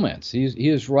much a romance. He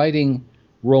is writing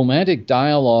romantic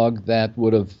dialogue that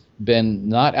would have been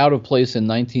not out of place in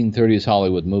 1930s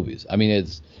Hollywood movies. I mean,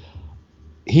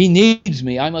 he needs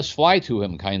me, I must fly to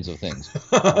him kinds of things.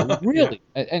 Really.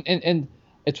 Yeah. And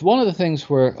it's one of the things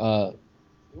where,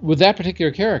 with that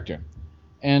particular character,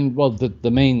 and, well, the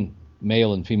main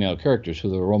male and female characters who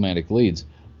are the romantic leads,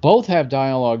 both have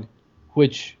dialogue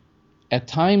which at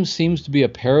times seems to be a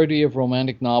parody of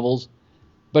romantic novels,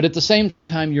 but at the same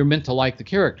time you're meant to like the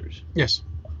characters. Yes.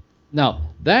 Now,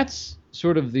 that's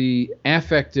sort of the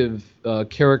affective,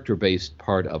 character-based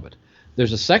part of it.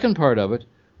 There's a second part of it,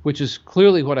 which is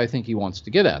clearly what I think he wants to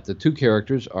get at. The two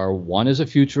characters are, one is a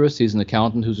futurist. He's an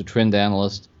accountant who's a trend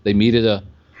analyst. They meet at a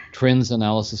trends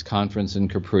analysis conference in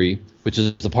Capri, which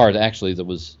is the part, actually, that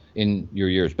was in your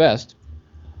year's best.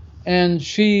 And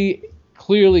she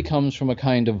clearly comes from a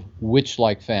kind of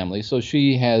witch-like family, so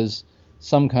she has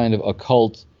some kind of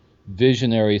occult,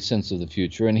 visionary sense of the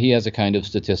future, and he has a kind of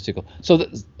statistical. So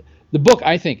the book,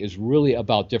 I think, is really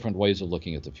about different ways of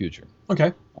looking at the future.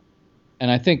 Okay.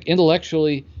 And I think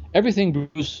intellectually, everything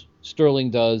Bruce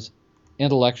Sterling does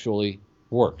intellectually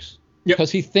works. Yep.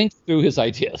 Because he thinks through his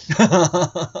ideas.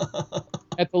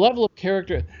 At the level of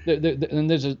character, and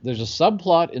there's a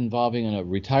subplot involving a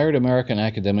retired American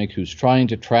academic who's trying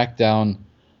to track down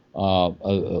a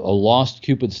lost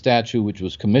Cupid statue, which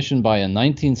was commissioned by a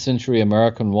 19th century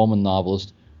American woman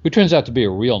novelist, who turns out to be a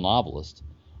real novelist.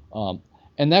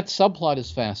 And that subplot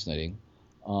is fascinating.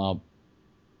 But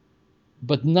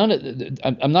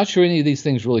I'm not sure any of these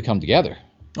things really come together.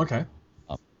 Okay.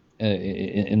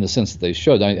 In the sense that they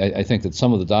should. I think that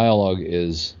some of the dialogue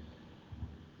is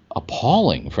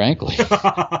appalling, frankly.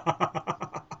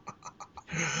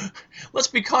 Let's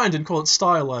be kind and call it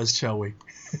stylized, shall we?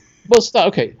 Well,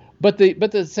 okay. But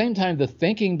at the same time, the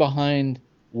thinking behind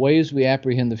ways we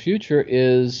apprehend the future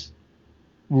is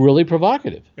really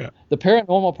provocative. Yeah. The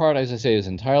paranormal part, as I say, is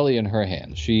entirely in her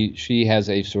hands. She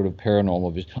has a sort of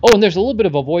paranormal vision. Oh, and there's a little bit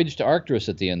of a voyage to Arcturus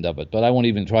at the end of it, but I won't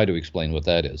even try to explain what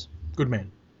that is. Good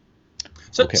man.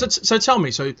 So, okay. so tell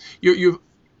me, so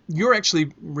you're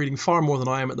actually reading far more than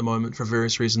I am at the moment for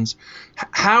various reasons.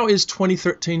 How is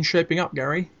 2013 shaping up,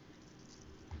 Gary?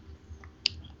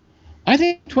 I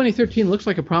think 2013 looks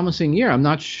like a promising year. I'm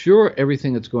not sure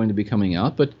everything that's going to be coming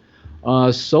out, but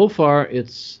so far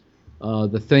it's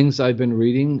the things I've been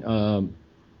reading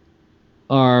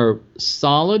are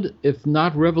solid, if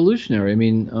not revolutionary. I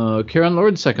mean, Karen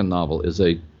Lord's second novel is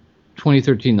a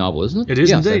 2013 novel, isn't it? It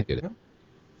is indeed. Yeah.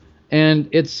 And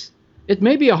it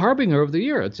may be a harbinger of the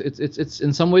year. It's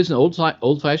in some ways an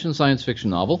old-fashioned science fiction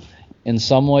novel. In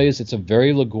some ways, it's a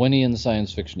very Le Guinian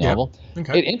science fiction novel.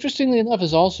 Okay. It, interestingly enough,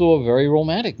 is also a very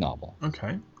romantic novel.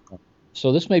 Okay.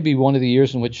 So this may be one of the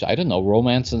years in which, I don't know,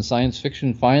 romance and science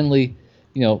fiction finally,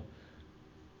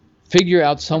 figure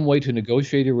out some way to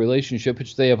negotiate a relationship,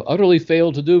 which they have utterly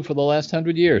failed to do for the last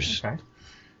 100 years. Okay.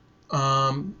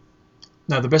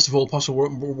 Now, The Best of All Possible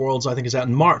Worlds, I think, is out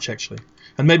in March, actually.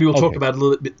 And maybe we'll talk about it a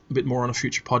little bit more on a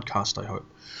future podcast, I hope.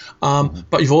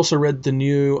 But you've also read the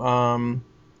new,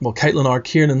 Caitlin R.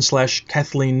 Kiernan /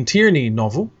 Kathleen Tierney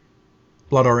novel,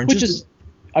 Blood Oranges. Which is,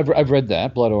 I've read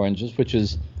that, Blood Oranges, which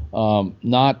is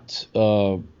not...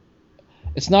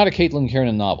 it's not a Caitlin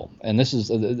Kiernan novel. And this is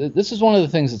one of the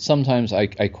things that sometimes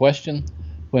I question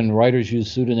when writers use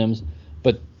pseudonyms.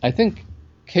 But I think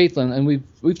Caitlin, and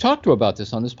we've talked to her about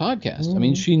this on this podcast. Mm-hmm. I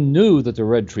mean, she knew that The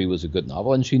Red Tree was a good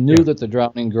novel, and she knew that The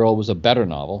Drowning Girl was a better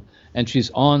novel, and she's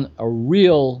on a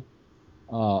real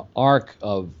arc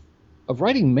of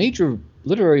writing major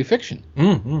literary fiction.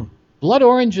 Mm-hmm. Blood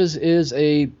Oranges is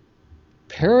a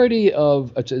parody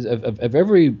of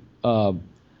every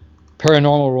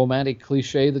paranormal romantic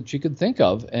cliche that you could think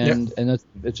of, and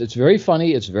it's very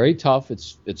funny. It's very tough.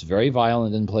 It's very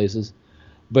violent in places,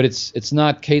 but it's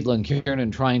not Caitlin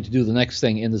Kiernan trying to do the next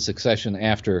thing in the succession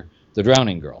after The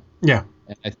Drowning Girl. Yeah,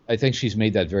 I think she's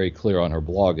made that very clear on her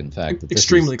blog. In fact, that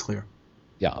extremely clear.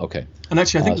 Yeah. Okay. And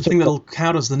actually, I think the thing that'll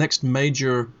count as the next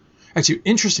major, actually,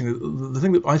 interesting, the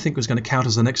thing that I think was going to count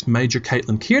as the next major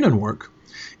Caitlin Kiernan work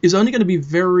is only going to be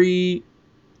very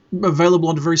available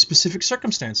under very specific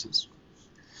circumstances.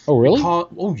 Oh, really?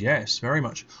 Oh, yes, very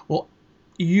much. Well,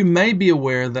 you may be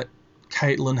aware that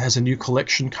Caitlin has a new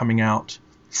collection coming out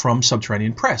from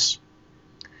Subterranean Press,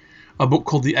 a book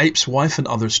called The Ape's Wife and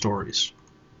Other Stories.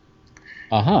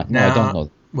 No, Now, I don't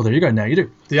know. Well, there you go. Now you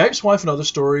do. The Ape's Wife and Other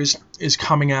Stories is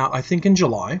coming out, I think, in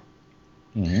July.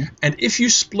 Mm-hmm. And if you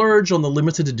splurge on the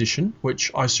limited edition,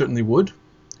 which I certainly would,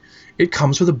 it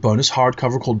comes with a bonus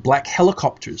hardcover called Black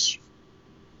Helicopters.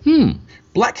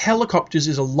 Black Helicopters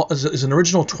is an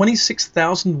original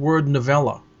 26,000-word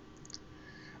novella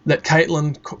that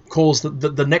Caitlin calls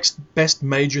the next best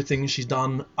major thing she's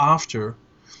done after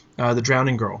The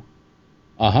Drowning Girl.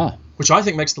 Which I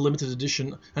think makes the limited edition,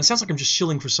 and it sounds like I'm just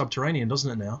shilling for Subterranean, doesn't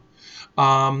it now?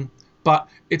 But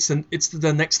it's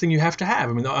the next thing you have to have.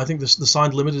 I mean, I think the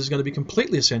signed limited is going to be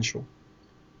completely essential.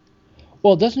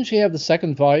 Well, doesn't she have the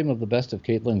second volume of The Best of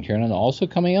Caitlin Kiernan also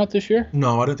coming out this year?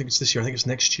 No, I don't think it's this year. I think it's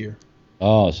next year.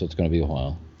 Oh, so it's going to be a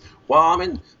while. Well, I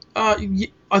mean,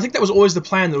 I think that was always the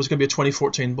plan, that it was going to be a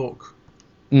 2014 book.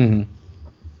 Mm-hmm.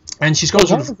 And she's got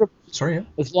Sorry, yeah.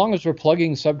 As long as we're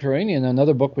plugging Subterranean,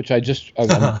 another book which I'm just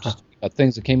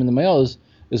things that came in the mail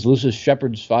is Lucius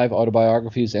Shepard's 5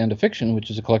 autobiographies and a fiction,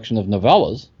 which is a collection of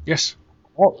novellas. Yes.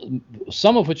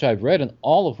 Some of which I've read, and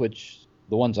all of which,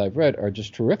 the ones I've read, are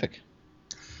just terrific.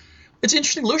 It's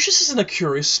interesting. Lucius is in a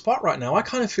curious spot right now. I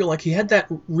kind of feel like he had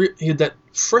that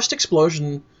first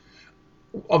explosion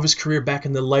of his career back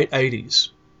in the late 80s,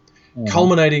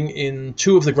 culminating in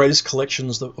 2 of the greatest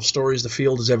collections of stories the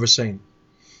field has ever seen.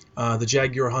 The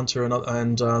Jaguar Hunter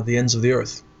and The Ends of the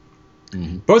Earth,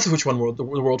 both of which won the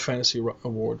World Fantasy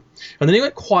Award. And then he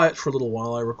went quiet for a little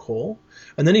while, I recall,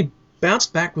 and then he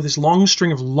bounced back with this long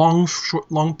string of long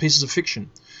pieces of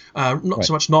fiction, not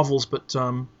so much novels, but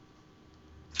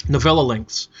novella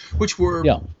lengths, which were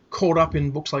caught up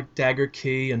in books like Dagger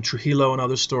Key and Trujillo and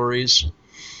other stories.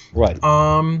 Right.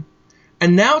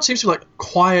 And now it seems to be like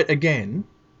quiet again.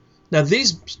 Now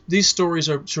these stories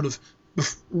are sort of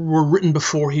were written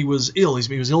before he was ill.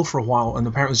 He was ill for a while, and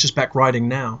apparently is just back writing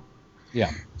now.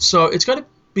 Yeah. So it's going to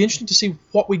be interesting to see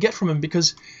what we get from him,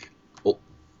 because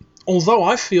although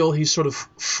I feel he's sort of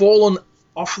fallen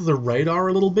off the radar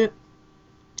a little bit,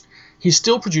 he's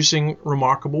still producing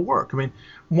remarkable work. I mean,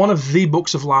 one of the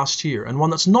books of last year, and one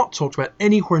that's not talked about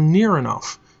anywhere near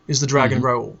enough, is The Dragon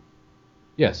Growl.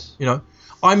 Yes. You know,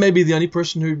 I may be the only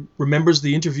person who remembers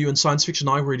the interview in Science Fiction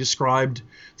Eye where he described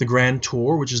the Grand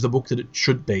Tour, which is the book that it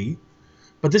should be.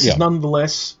 But this is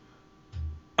nonetheless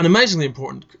an amazingly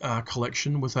important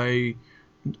collection with a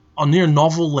near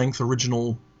novel-length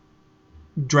original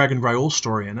Dragon Growl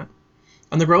story in it.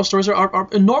 And the Growl stories are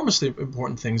enormously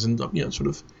important things, and sort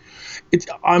of.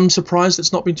 I'm surprised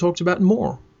it's not been talked about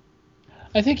more.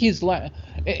 I think he's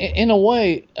in a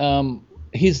way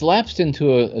he's lapsed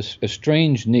into a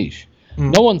strange niche.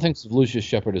 No one thinks of Lucius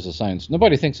Shepard as a science.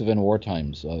 Nobody thinks of In War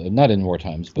Times, not In War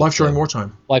Times, but Life During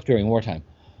Wartime. Life During Wartime.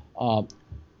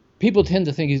 People tend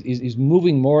to think he's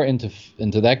moving more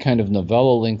into that kind of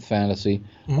novella-length fantasy.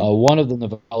 One of the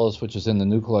novellas, which is in the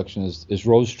new collection, is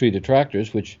Rose Street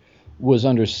Attractors, which was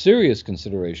under serious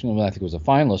consideration, and I think it was a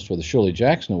finalist for the Shirley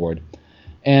Jackson Award.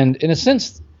 And in a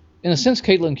sense,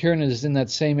 Caitlin Kiernan is in that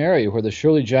same area where the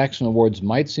Shirley Jackson Awards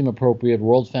might seem appropriate.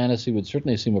 World Fantasy would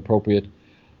certainly seem appropriate,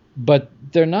 but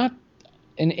they're not,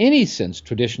 in any sense,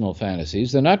 traditional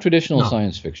fantasies. They're not traditional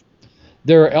science fiction.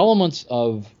 There are elements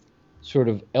of sort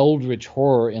of eldritch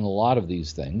horror in a lot of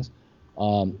these things.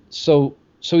 So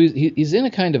he's in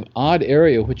a kind of odd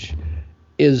area, which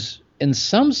is, in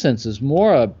some senses,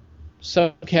 more a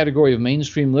subcategory of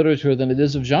mainstream literature than it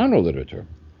is of genre literature.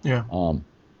 Yeah.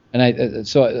 And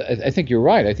I think you're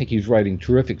right. I think he's writing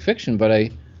terrific fiction, but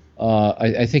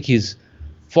I think he's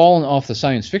fallen off the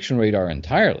science fiction radar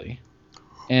entirely,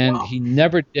 and he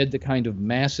never did the kind of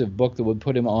massive book that would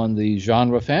put him on the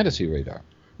genre fantasy radar.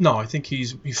 No, I think he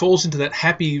falls into that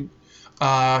happy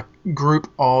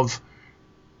group of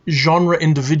genre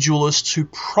individualists who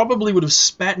probably would have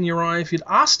spat in your eye if you'd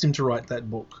asked him to write that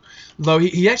book. Though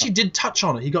he actually did touch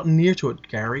on it. He got near to it,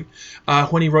 Gary,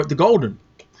 when he wrote The Golden,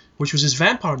 which was his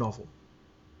vampire novel.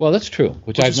 Well, that's true,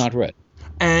 which I've not read.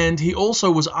 And he also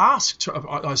was asked,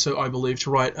 I believe, to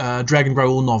write Dragon Grey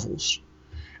novels,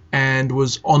 and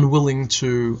was unwilling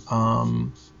to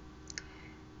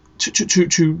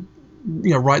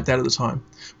write that at the time.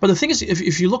 But the thing is,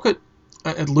 if you look at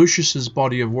Lucius's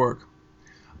body of work,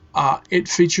 it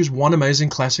features one amazing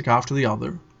classic after the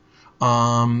other.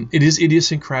 It is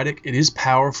idiosyncratic. It is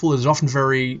powerful. It is often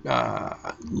very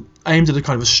aimed at a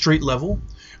kind of a street level,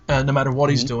 no matter what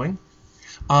he's doing.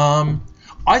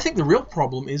 I think the real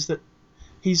problem is that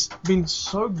he's been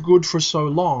so good for so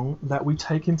long that we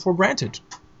take him for granted.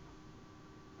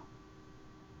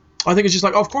 I think it's just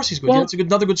like, oh, of course he's good. Well, it's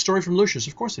another good story from Lucius.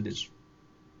 Of course it is.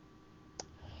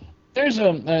 There's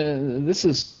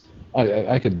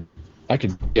I could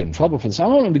get in trouble for this.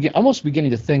 I'm almost beginning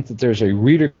to think that there's a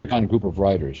ReaderCon group of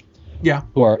writers,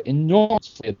 who are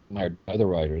enormously admired by other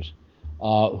writers,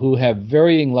 who have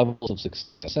varying levels of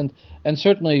success, and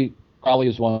certainly Crowley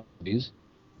is one of these.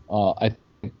 I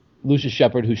think Lucius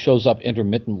Shepard, who shows up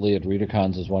intermittently at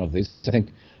ReaderCons, is one of these. I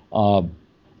think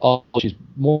she's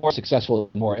more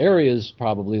successful in more areas.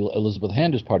 Probably Elizabeth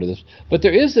Hand is part of this, but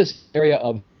there is this area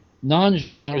of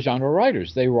non-genre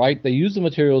writers. They use the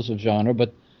materials of genre,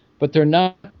 but they're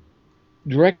not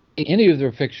directing any of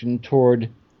their fiction toward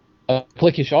a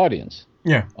cliquish audience.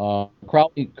 Yeah.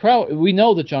 Crowley. We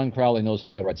know that John Crowley knows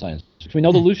how to write science fiction. We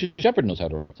know that Lucius Shepard knows how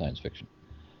to write science fiction.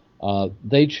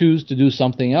 They choose to do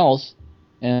something else,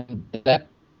 and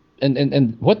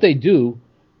what they do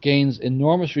gains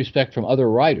enormous respect from other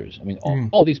writers. I mean,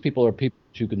 all these people are people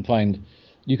that you can find.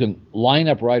 You can line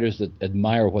up writers that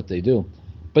admire what they do,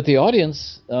 but the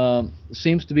audience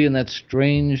seems to be in that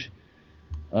strange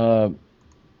realm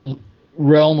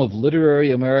of literary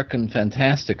American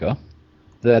fantastica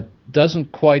that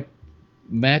doesn't quite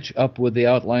match up with the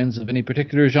outlines of any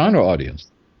particular genre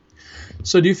audience.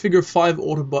 So do you figure 5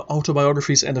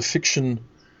 autobiographies and a fiction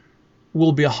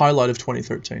will be a highlight of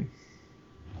 2013?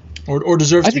 Or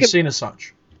deserves to be seen as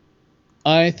such?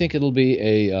 I think it'll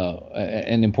be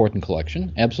an important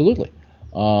collection, absolutely.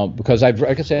 Because I've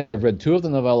read 2 of the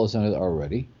novellas in it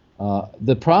already.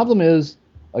 The problem is,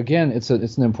 again, it's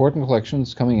an important collection.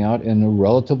 It's coming out in a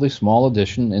relatively small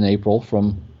edition in April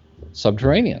from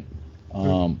Subterranean.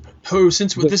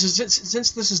 Since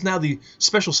this is now the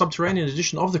special Subterranean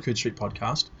edition of the Coode Street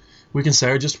podcast, we can say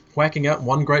are just whacking out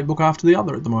one great book after the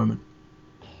other at the moment.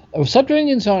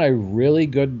 Subterranean's on a really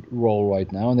good roll right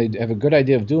now, and they have a good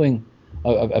idea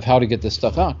of how to get this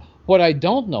stuff out. What I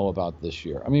don't know about this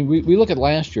year, I mean, we look at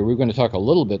last year. We were going to talk a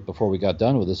little bit before we got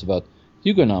done with this about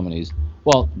Hugo nominees.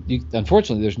 Well,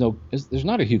 unfortunately, there's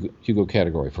not a Hugo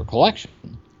category for collection.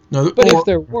 No, but if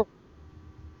there were.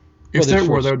 If there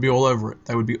were, they would be all over it.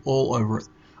 They would be all over it.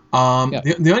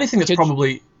 The only thing that's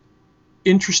probably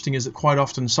interesting is that quite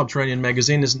often Subterranean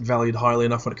magazine isn't valued highly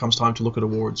enough when it comes time to look at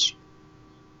awards.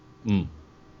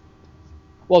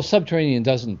 Well, Subterranean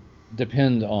doesn't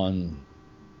depend on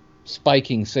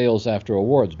spiking sales after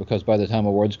awards, because by the time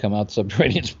awards come out,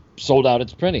 Subterranean's sold out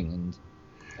its printing.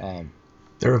 And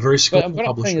they're a very skillful publisher.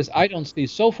 What I'm saying is, I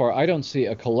don't see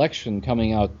a collection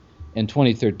coming out in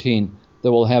 2013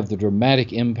 that will have the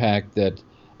dramatic impact that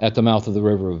At the Mouth of the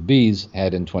River of Bees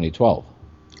had in 2012.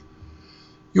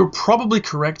 You're probably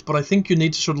correct, but I think you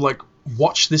need to sort of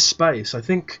watch this space. I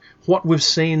think what we've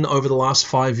seen over the last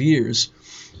 5 years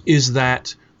is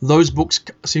that those books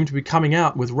seem to be coming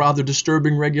out with rather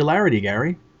disturbing regularity,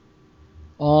 Gary.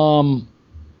 Who's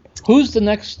the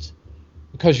next?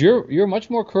 Because you're much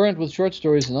more current with short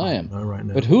stories than I am. Right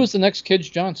now. But who is the next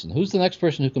Kij Johnson? Who's the next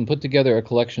person who can put together a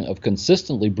collection of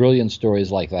consistently brilliant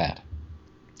stories like that?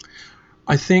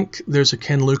 I think there's a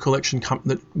Ken Liu collection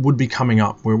that would be coming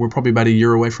up. We're probably about a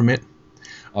year away from it.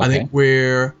 Okay. I think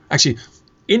we're actually,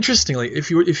 interestingly,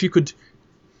 if you could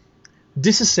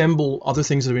disassemble other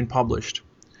things that have been published,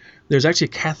 there's actually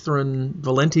a Catherine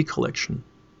Valenti collection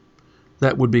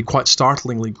that would be quite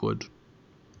startlingly good.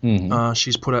 Mm-hmm.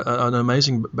 She's put an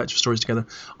amazing batch of stories together.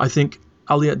 I think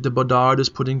Aliette de Bodard is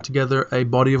putting together a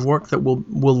body of work that will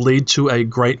lead to a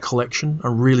great collection, a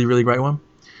really, really great one.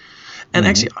 And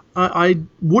actually, I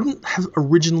wouldn't have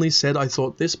originally said I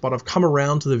thought this, but I've come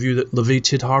around to the view that Levi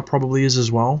Tidhar probably is as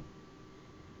well.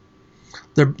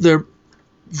 They're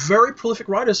very prolific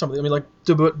writers. Some of them. I mean,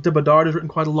 de Bodard has written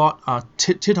quite a lot.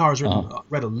 Tidhar has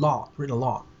written a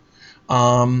lot.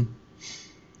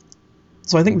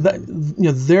 So I think that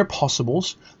they're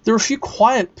possibles. There are a few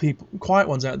quiet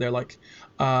ones out there, like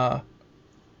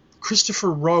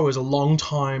Christopher Rowe is a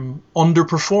long-time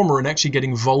underperformer and actually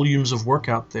getting volumes of work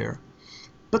out there.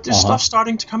 But there's stuff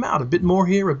starting to come out, a bit more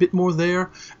here, a bit more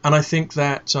there, and I think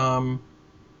that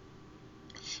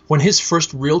when his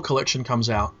first real collection comes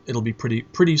out, it'll be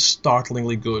pretty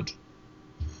startlingly good.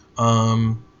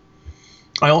 Um,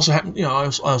 I also happen, I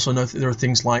also know that there are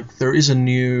things like there is a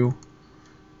new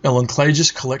Ellen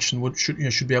Klages collection which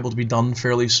should be able to be done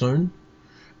fairly soon,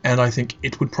 and I think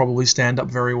it would probably stand up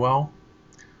very well.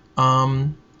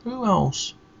 Who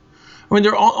else?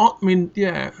 I mean,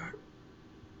 yeah.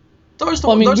 Those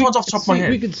ones off the top of my head.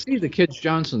 We could see the Kij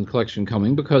Johnson collection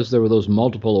coming because there were those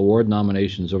multiple award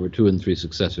nominations over 2 and 3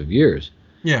 successive years.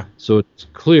 Yeah. So it's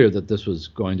clear that this was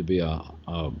going to be a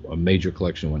major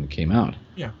collection when it came out.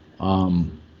 Yeah.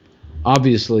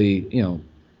 Obviously,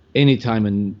 anytime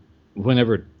and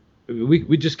whenever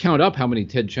we just count up how many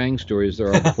Ted Chiang stories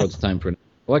there are before it's time for a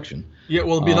collection. Yeah,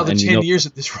 well, it'll be another 10 years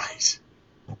at this rate.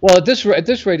 Well, at this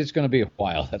rate, it's going to be a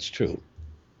while. That's true.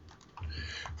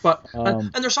 But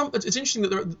and there's some. It's interesting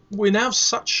that we now have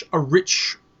such a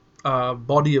rich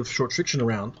body of short fiction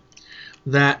around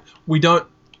that we don't.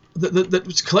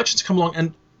 That collections come along,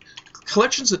 and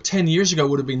collections that 10 years ago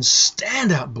would have been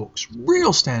standout books,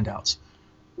 real standouts,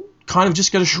 kind of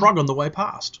just get a shrug on the way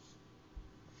past.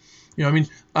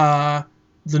 The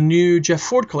new Jeff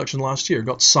Ford collection last year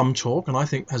got some talk, and I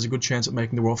think has a good chance at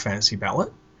making the World Fantasy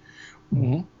Ballot.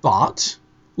 Mm-hmm. But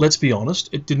let's be honest,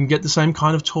 it didn't get the same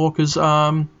kind of talk as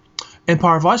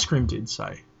Empire of Ice Cream did,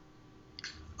 say.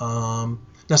 Now,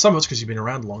 some of it's because you've been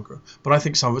around longer, but I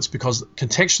think some of it's because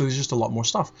contextually there's just a lot more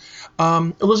stuff.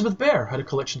 Elizabeth Bear had a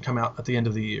collection come out at the end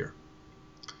of the year.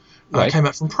 Right. Came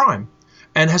out from Prime,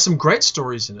 and has some great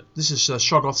stories in it. This is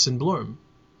Shoggoths in Bloom.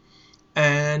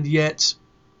 And yet,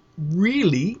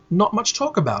 really, not much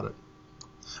talk about it.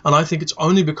 And I think it's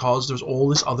only because there's all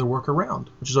this other work around,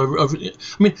 which is over. I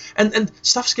mean, and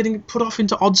stuff's getting put off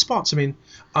into odd spots. I mean,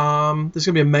 there's going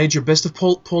to be a major Best of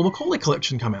Paul Macaulay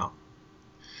collection come out,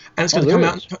 and it's going to come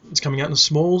out. It's coming out in a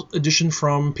small edition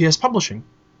from PS Publishing,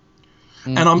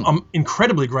 and I'm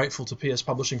incredibly grateful to PS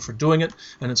Publishing for doing it.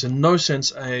 And it's in no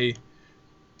sense a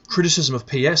criticism of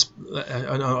PS.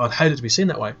 I'd hate it to be seen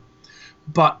that way.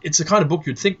 But it's the kind of book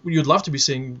you'd love to be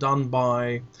seeing done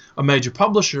by a major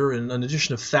publisher in an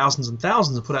edition of thousands and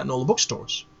thousands and put out in all the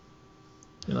bookstores.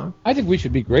 I think we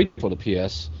should be grateful to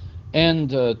PS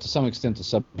and to some extent to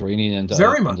Subterranean and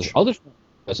very much and other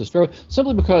presses,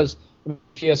 simply because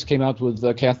PS came out with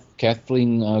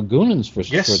Kathleen Goonan's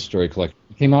first short story collection.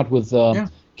 It came out with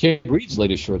Kate Reed's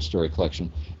latest short story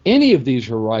collection. Any of these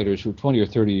writers who 20 or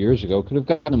 30 years ago could have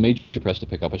gotten a major press to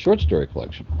pick up a short story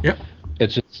collection. Yep.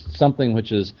 It's just something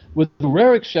which is, with the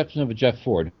rare exception of a Jeff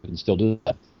Ford, who can still do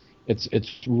that, it's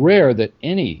rare that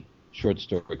any short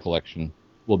story collection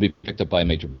will be picked up by a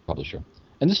major publisher.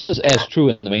 And this is as true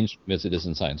in the mainstream as it is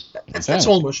in science. That's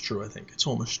almost true, I think. It's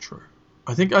almost true.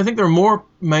 I think there are more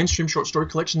mainstream short story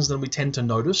collections than we tend to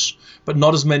notice, but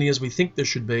not as many as we think there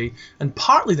should be. And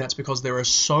partly that's because there are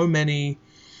so many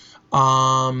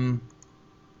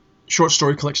short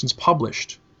story collections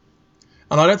published.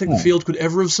 And I don't think the field could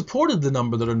ever have supported the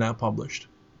number that are now published.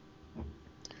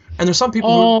 And there's some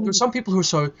people who are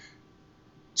so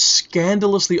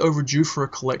scandalously overdue for a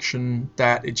collection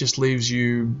that it just leaves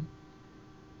you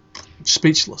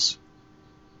speechless.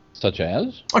 Such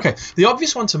as? Okay, the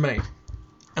obvious one to me,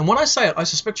 and when I say it, I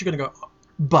suspect you're going to go,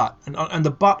 but, and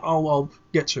the but I'll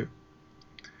get to.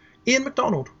 Ian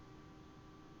MacDonald.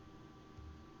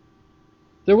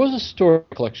 There was a story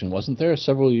collection, wasn't there,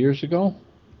 several years ago?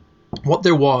 What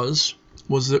there was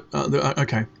that,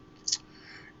 okay,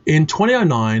 in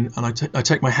 2009, and I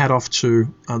take my hat off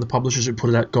to the publishers who put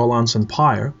it out, Golance and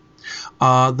Pyre,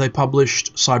 they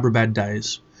published Cyber Bad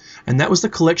Days, and that was the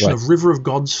collection of River of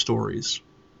God stories.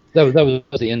 That was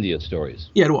the India stories.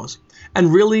 Yeah, it was.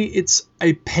 And really, it's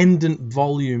a pendant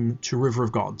volume to River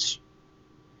of Gods.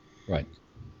 Right.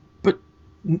 But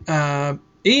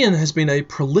Ian has been a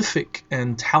prolific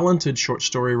and talented short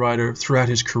story writer throughout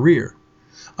his career.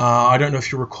 I don't know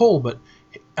if you recall, but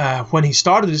when he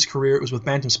started his career, it was with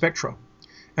Bantam Spectra.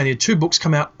 And he had 2 books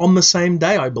come out on the same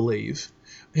day, I believe,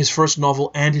 his first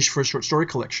novel and his first short story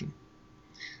collection,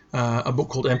 a book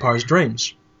called Empire's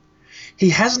Dreams. He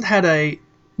hasn't had a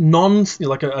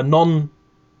non-themed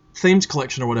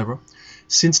collection or whatever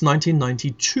since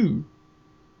 1992.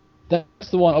 That's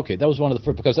the one. Okay, that was one of the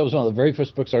first, because that was one of the very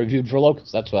first books I reviewed for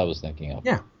Locus. That's what I was thinking of.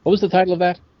 Yeah. What was the title of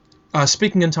that?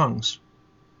 Speaking in Tongues.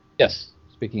 Yes,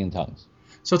 Speaking in Tongues.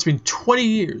 So it's been 20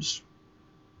 years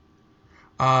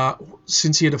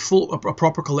since he had a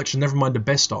proper collection, never mind a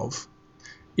best of.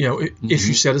 If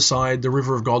you set aside the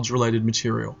River of Gods related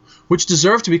material, which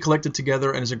deserve to be collected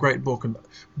together and is a great book.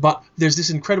 But there's this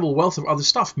incredible wealth of other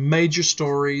stuff, major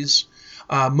stories,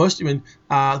 most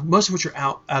of which are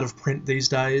out of print these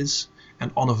days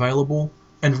and unavailable,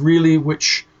 and really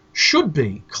which should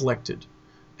be collected.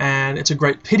 And it's a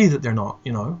great pity that they're not,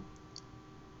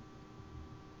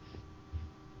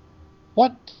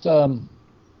 What?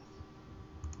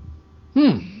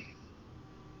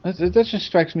 That just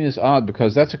strikes me as odd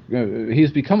because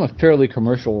he's become a fairly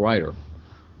commercial writer.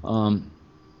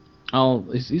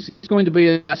 He's going to be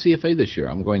a CFA this year.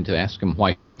 I'm going to ask him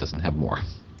why he doesn't have more.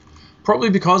 Probably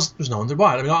because there's no one to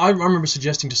buy it. I mean, I remember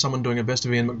suggesting to someone doing a best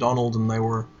of Ian MacDonald, and they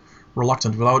were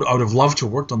reluctant. But I would have loved to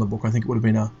have worked on the book. I think it would have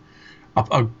been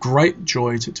a great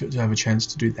joy to have a chance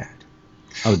to do that.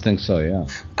 I would think so, yeah.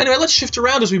 Anyway, let's shift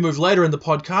around as we move later in the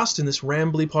podcast, in this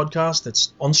rambly podcast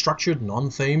that's unstructured and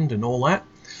unthemed and all that.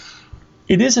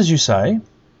 It is, as you say,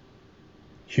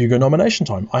 Hugo nomination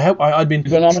time. I'd been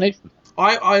Hugo nomination.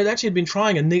 I actually had been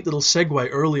trying a neat little segue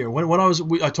earlier when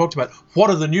I talked about what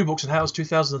are the new books and how is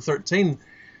 2013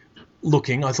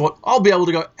 looking. I thought I'll be able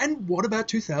to go, and what about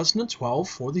 2012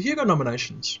 for the Hugo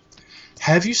nominations?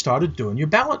 Have you started doing your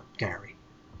ballot, Gary?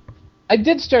 I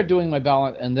did start doing my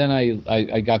ballot, and then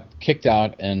I got kicked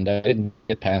out, and I didn't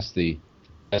get past the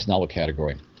best novel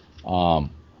category.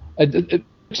 It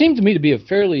seemed to me to be a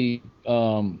fairly,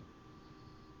 well,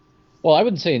 I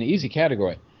wouldn't say an easy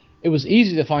category. It was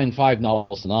easy to find 5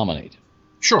 novels to nominate.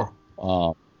 Sure.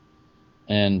 But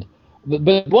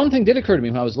one thing did occur to me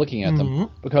when I was looking at them,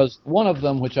 because one of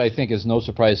them, which I think is no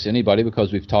surprise to anybody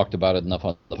because we've talked about it enough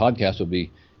on the podcast, would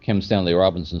be Kim Stanley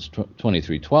Robinson's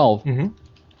 2312.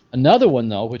 Another one,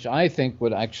 though, which I think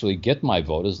would actually get my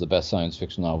vote as the best science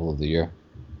fiction novel of the year,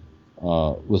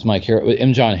 was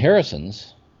M. John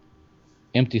Harrison's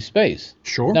Empty Space.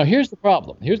 Sure. Now, here's the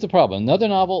problem. Another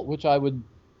novel which I would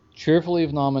cheerfully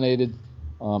have nominated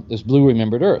is Blue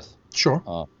Remembered Earth.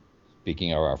 Sure.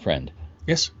 Speaking of our friend.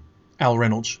 Yes. Al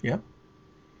Reynolds, yeah.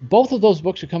 Both of those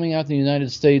books are coming out in the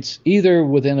United States either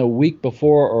within a week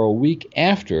before or a week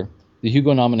after the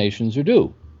Hugo nominations are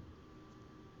due.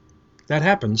 That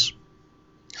happens.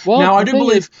 Well, now, I do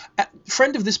believe a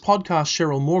friend of this podcast,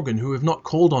 Cheryl Morgan, who have not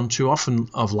called on too often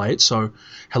of late, so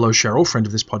hello, Cheryl, friend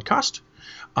of this podcast.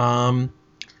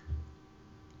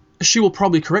 She will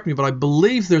probably correct me, but I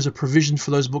believe there's a provision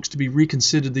for those books to be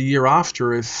reconsidered the year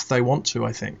after if they want to,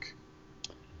 I think.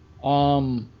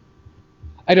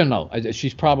 I don't know.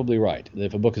 She's probably right.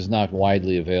 If a book is not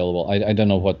widely available, I don't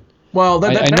know what... Well,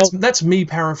 that's me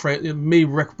paraphrasing,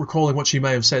 recalling what she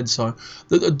may have said. So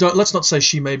let's not say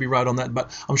she may be right on that,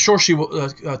 but I'm sure she will.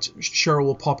 Cheryl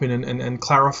will pop in and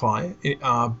clarify.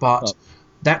 But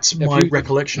that's my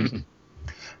recollection.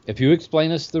 If you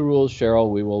explain us the rules, Cheryl,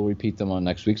 we will repeat them on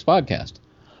next week's podcast.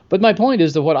 But my point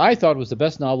is that what I thought was the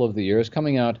best novel of the year is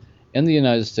coming out in the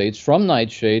United States from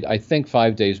Nightshade, I think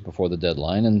 5 days before the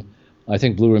deadline, and I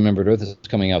think Blue Remembered Earth is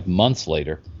coming out months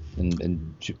later,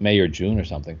 in May or June or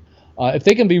something. If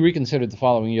they can be reconsidered the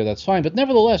following year, that's fine. But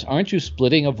nevertheless, aren't you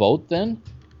splitting a vote then?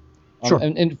 Sure.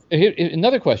 And here,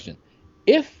 another question.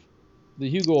 If the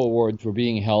Hugo Awards were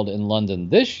being held in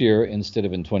London this year instead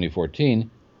of in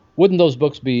 2014, wouldn't those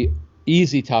books be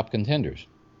easy top contenders?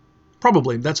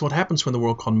 Probably. That's what happens when the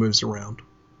Worldcon moves around.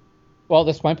 Well,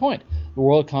 that's my point. The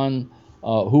Worldcon,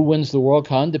 who wins the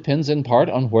Worldcon depends in part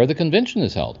on where the convention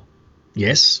is held.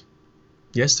 Yes.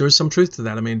 Yes, there is some truth to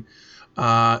that. I mean,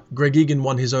 Greg Egan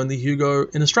won his only Hugo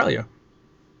in Australia,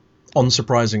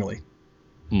 unsurprisingly.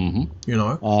 Mm-hmm. You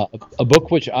know, a book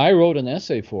which I wrote an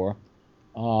essay for,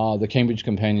 the Cambridge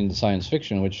Companion to Science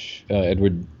Fiction, which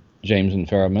Edward James and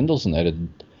Farah Mendelssohn edited,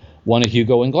 won a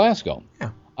Hugo in Glasgow.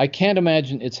 Yeah. I can't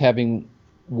imagine it's having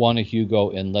won a Hugo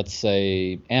in, let's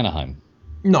say, Anaheim.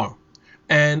 No.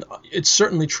 And it's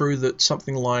certainly true that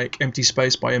something like Empty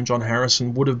Space by M. John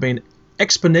Harrison would have been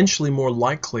exponentially more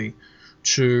likely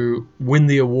to win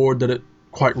the award that it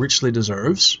quite richly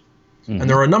deserves. Mm-hmm. And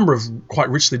there are a number of quite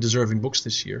richly deserving books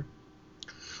this year.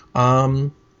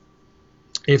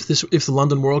 If the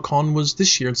London Worldcon was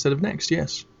this year instead of next,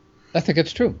 yes. I think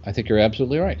it's true. I think you're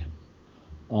absolutely right.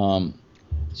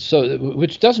 So,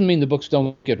 which doesn't mean the books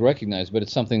don't get recognized, but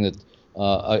it's something that,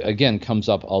 again, comes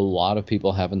up. A lot of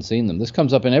people haven't seen them. This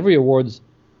comes up in every awards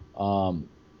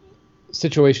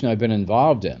situation I've been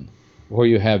involved in, where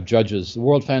you have judges. The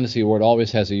World Fantasy Award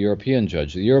always has a European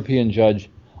judge. The European judge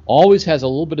always has a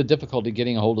little bit of difficulty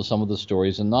getting a hold of some of the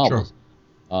stories and novels.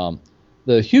 Sure.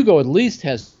 The Hugo at least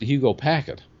has the Hugo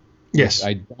packet. Yes.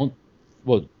 It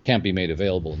can't be made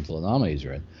available until the nominees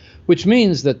are in, which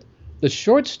means that the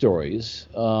short stories,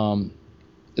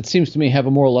 it seems to me, have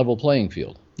a more level playing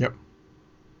field. Yep.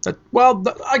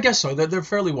 I guess so. They're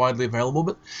fairly widely available,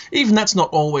 but even that's not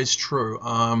always true.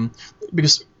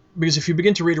 Because if you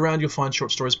begin to read around, you'll find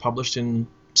short stories published in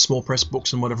small press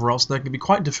books and whatever else. They can be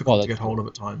quite difficult to get hold of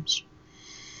at times.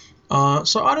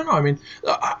 So I don't know. I mean,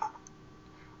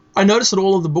 I noticed that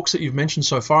all of the books that you've mentioned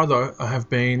so far, though, have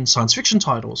been science fiction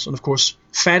titles. And, of course,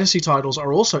 fantasy titles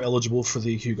are also eligible for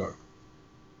the Hugo.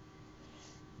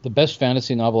 the best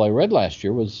fantasy novel I read last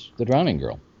year was The Drowning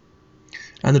Girl.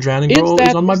 And The Drowning Girl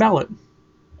is on my ballot.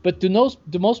 But do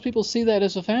most people see that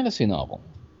as a fantasy novel?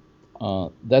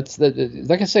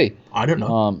 Like I say. I don't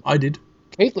know. I did.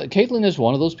 Caitlin is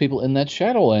one of those people in that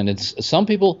Shadowland. Some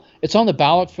people. It's on the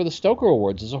ballot for the Stoker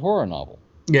Awards as a horror novel.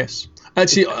 Yes.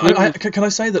 Actually, can I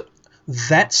say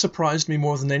that surprised me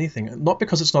more than anything? Not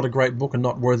because it's not a great book and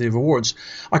not worthy of awards.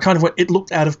 I kind of went, it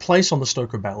looked out of place on the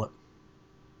Stoker ballot.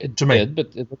 It did,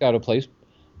 but it looked out of place.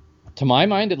 To my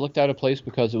mind, it looked out of place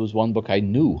because it was one book I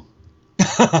knew.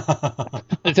 I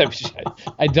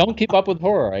don't keep up with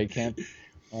horror. I can't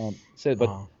say it. But,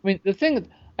 I mean, the thing,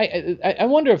 I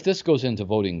wonder if this goes into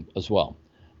voting as well.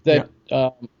 That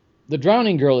The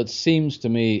Drowning Girl, it seems to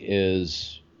me,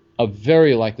 is a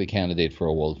very likely candidate for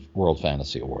a World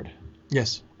Fantasy Award.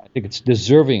 Yes. I think it's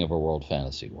deserving of a World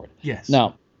Fantasy Award. Yes.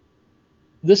 Now,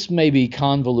 this may be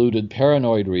convoluted,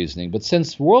 paranoid reasoning, but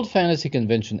since World Fantasy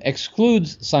Convention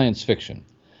excludes science fiction,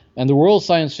 and the World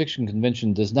Science Fiction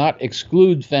Convention does not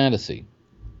exclude fantasy,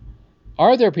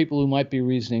 are there people who might be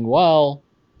reasoning, well,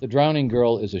 The Drowning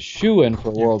Girl is a shoo-in for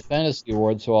a World Fantasy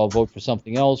Award, so I'll vote for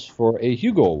something else for a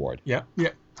Hugo Award? Yeah.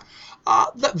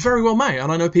 That very well may,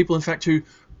 and I know people, in fact, who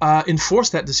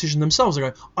enforce that decision themselves. They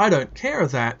go, I don't care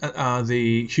that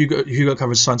the Hugo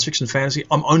covers science fiction and fantasy.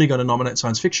 I'm only going to nominate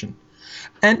science fiction.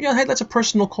 And hey, that's a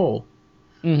personal call.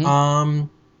 Mm-hmm.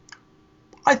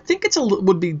 I think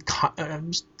would be a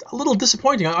little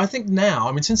disappointing. I think now,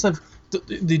 I mean, since the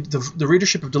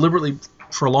readership have deliberately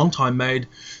for a long time made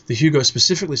the Hugo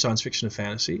specifically science fiction and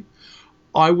fantasy,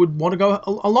 I would want to go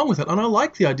along with it. And I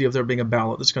like the idea of there being a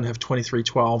ballot that's going to have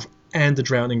 2312 and The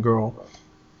Drowning Girl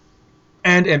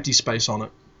and Empty Space on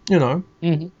it.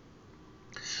 Mm-hmm.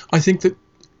 I think that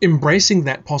embracing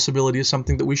that possibility is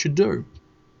something that we should do.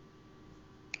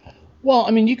 Well,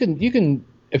 I mean, you can,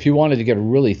 if you wanted to get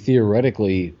really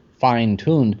theoretically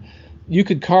fine-tuned, you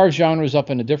could carve genres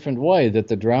up in a different way, that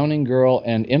The Drowning Girl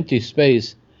and Empty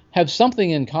Space have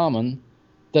something in common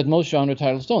that most genre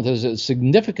titles don't. There's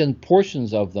significant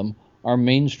portions of them are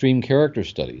mainstream character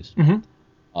studies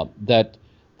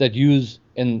that use,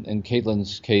 in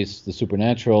Caitlin's case, the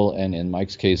supernatural, and in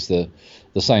Mike's case, the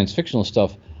science fictional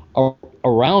stuff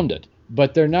around it.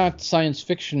 But they're not science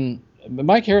fiction.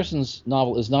 Mike Harrison's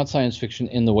novel is not science fiction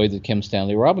in the way that Kim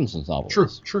Stanley Robinson's novel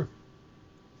is. Sure.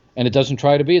 And it doesn't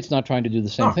try to be. It's not trying to do the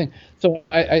same thing. So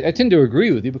I tend to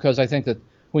agree with you, because I think that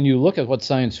when you look at what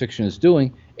science fiction is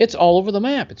doing, it's all over the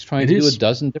map. It's trying to do a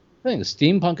dozen different things.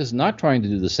 Steampunk is not trying to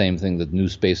do the same thing that new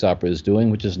space opera is doing,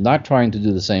 which is not trying to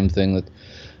do the same thing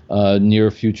that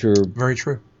near future. Very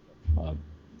true.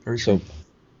 Very true.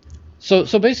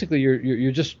 So basically,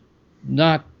 you're just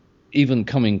not even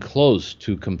coming close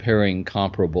to comparing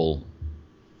comparable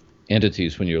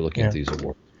entities when you're looking at these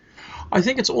awards. I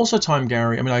think it's also time,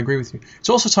 Gary. I mean, I agree with you. It's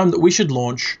also time that we should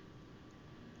launch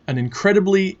an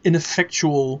incredibly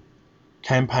ineffectual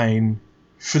campaign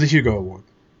for the Hugo Award.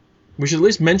 We should at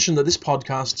least mention that this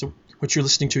podcast, which you're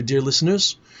listening to, dear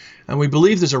listeners, and we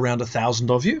believe there's around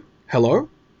 1,000 of you, hello,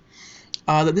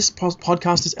 that this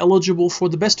podcast is eligible for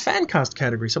the Best Fancast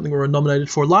category, something we were nominated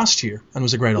for last year and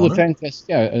was a great honor. Fancast,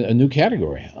 a new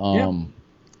category.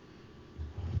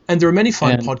 And there are many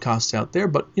fine podcasts out there,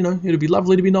 but, it'd be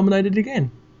lovely to be nominated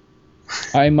again.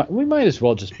 We might as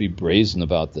well just be brazen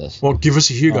about this. Well, give us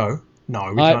a Hugo.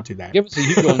 No, we can't do that. Give us a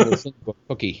Hugo and we'll send you a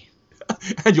cookie.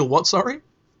 And you'll what, sorry?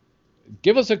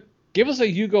 Give us a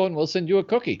Hugo and we'll send you a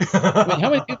cookie. I mean, how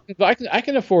many people, I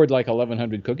can afford like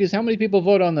 1,100 cookies. How many people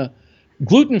vote on the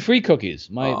gluten-free cookies?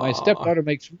 My stepdaughter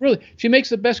makes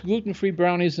the best gluten-free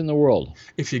brownies in the world.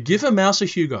 If you give a mouse a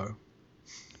Hugo.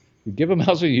 You give a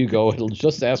mouse a Hugo, it'll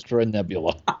just ask for a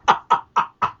nebula.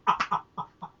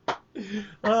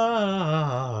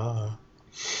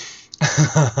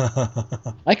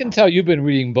 I can tell you've been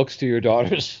reading books to your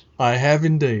daughters. I have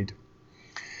indeed.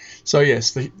 So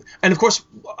yes, and of course,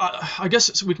 I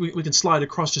guess we can slide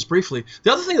across just briefly.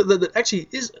 The other thing that actually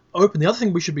is open, the other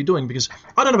thing we should be doing, because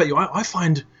I don't know about you, I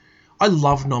find I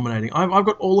love nominating. I've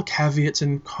got all the caveats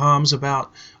and qualms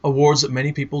about awards that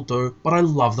many people do, but I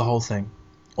love the whole thing.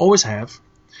 Always have.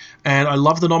 And I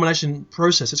love the nomination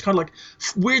process. It's kind of like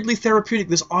weirdly therapeutic,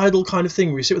 this idle kind of thing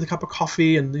where you sit with a cup of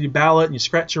coffee and you ballot and you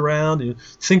scratch around and you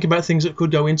think about things that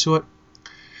could go into it.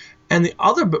 And the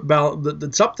other ballot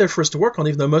that's up there for us to work on,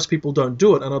 even though most people don't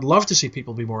do it, and I'd love to see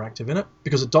people be more active in it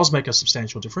because it does make a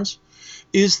substantial difference,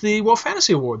 is the World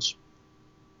Fantasy Awards.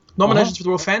 Nominations for the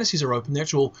World Fantasies are open. The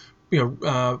actual,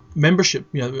 membership,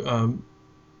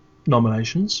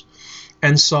 nominations.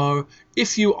 And so,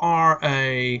 if you are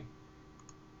a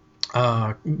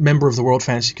member of the World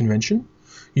Fantasy Convention,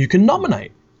 you can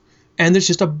nominate. And there's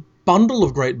just a bundle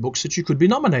of great books that you could be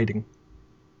nominating.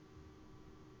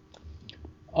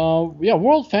 Yeah,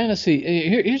 world fantasy.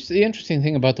 Here's the interesting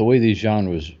thing about the way these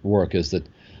genres work is that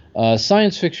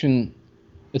science fiction,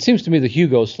 it seems to me that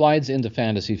Hugo slides into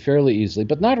fantasy fairly easily,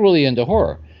 but not really into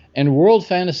horror. And world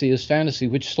fantasy is fantasy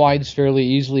which slides fairly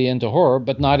easily into horror,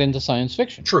 but not into science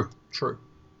fiction. True.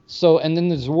 So, and then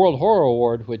there's the World Horror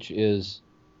Award, which is,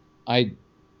 it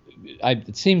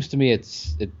seems to me I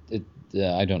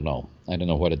don't know. I don't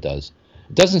know what it does.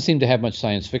 It doesn't seem to have much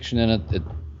science fiction in it.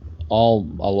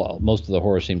 Most of the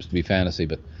horror seems to be fantasy,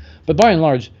 but by and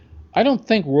large, I don't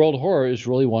think world horror is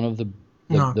really one of the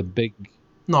big.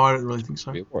 No, I don't really think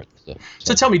so. Awards,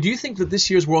 so tell me, do you think that this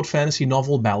year's World Fantasy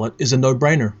Novel ballot is a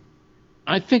no-brainer?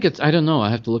 I think it's. I don't know. I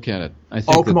have to look at it. I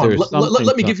think come on.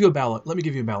 Let me give you a ballot.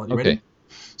 You ready?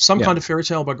 Some Yeah. Kind of Fairy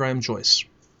Tale by Graham Joyce.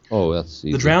 Oh, that's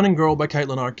easy. The Drowning Girl by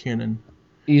Caitlin R. Kiernan.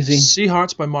 Easy. Sea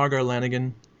Hearts by Margot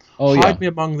Lanigan. Oh, Hide yeah. Me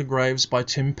Among the Graves by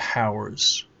Tim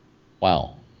Powers.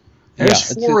 Wow.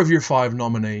 There's 4 of your 5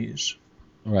 nominees.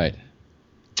 Right.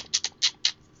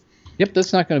 Yep,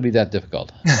 that's not going to be that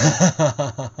difficult.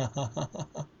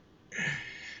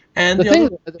 And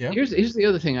here's the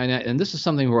other thing, and this is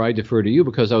something where I defer to you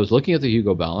because I was looking at the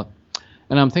Hugo ballot,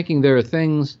 and I'm thinking there are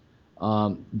things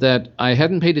that I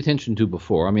hadn't paid attention to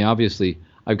before. I mean, obviously,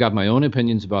 I've got my own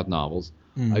opinions about novels.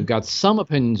 I've got some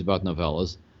opinions about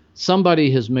novellas.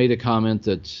 Somebody has made a comment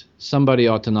that somebody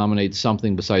ought to nominate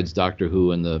something besides Doctor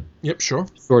Who in the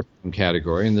short film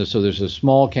category, and so there's a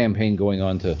small campaign going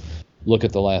on to look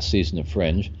at the last season of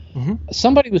Fringe.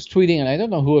 Somebody was tweeting, and I don't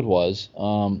know who it was,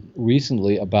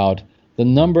 recently about the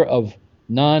number of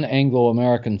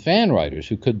non-Anglo-American fan writers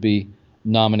who could be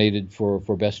nominated for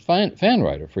best fan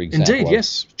writer, for example. Indeed,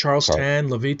 yes. Charles Tan,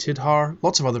 Levi Tidhar,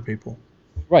 lots of other people.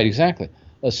 Right, exactly.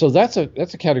 So that's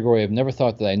a category I've never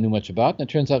thought that I knew much about, and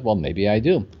it turns out, well, maybe I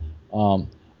do.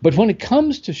 But when it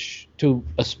comes to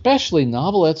especially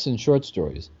novelettes and short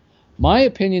stories, my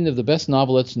opinion of the best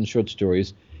novelettes and short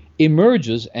stories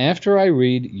emerges after I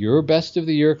read your Best of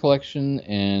the Year collection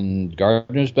and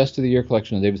Gardner's Best of the Year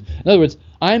collection and Davis. In other words,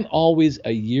 I'm always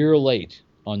a year late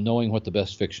on knowing what the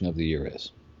best fiction of the year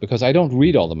is because I don't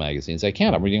read all the magazines. I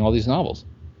can't. I'm reading all these novels.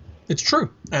 It's true,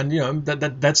 and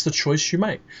that's the choice you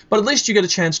make. But at least you get a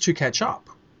chance to catch up.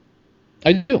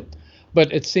 I do,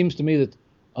 but it seems to me that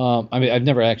I mean I've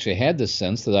never actually had this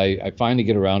sense that I finally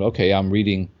get around. Okay, I'm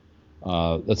reading.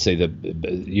 Let's say the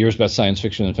year's best science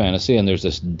fiction and fantasy, and there's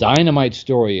this dynamite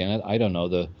story in it. I don't know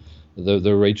the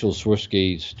Rachel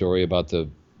Swirsky story about the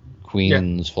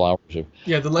queen's flowers.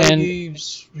 The lady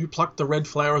who plucked the red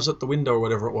flowers at the window or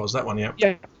whatever it was. That one, yeah.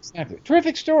 Yeah, exactly.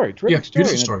 Terrific story.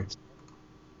 Beautiful story.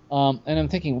 And I'm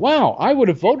thinking, wow, I would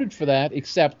have voted for that,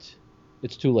 except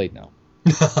it's too late now.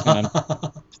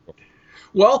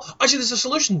 Well, actually, there's a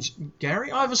solution,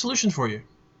 Gary. I have a solution for you.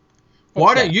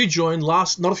 Why don't you join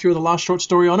Not If You're the Last Short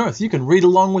Story on Earth? You can read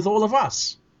along with all of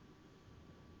us.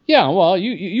 Yeah, well,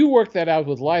 you work that out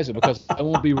with Liza because I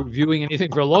won't be reviewing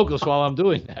anything for Locus while I'm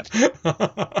doing that.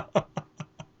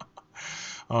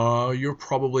 You're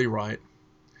probably right.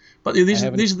 But these are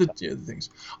the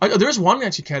things. There is one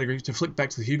actually category to flick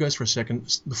back to the Hugos for a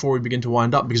second before we begin to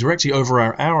wind up because we're actually over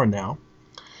our hour now.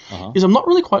 Is I'm not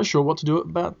really quite sure what to do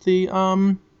about the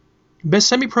best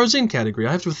semi-prozine category.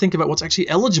 I have to think about what's actually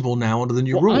eligible now under the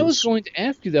new rules. I was going to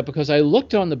ask you that because I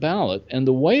looked on the ballot, and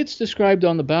the way it's described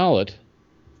on the ballot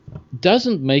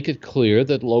doesn't make it clear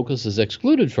that Locus is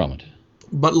excluded from it.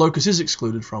 But Locus is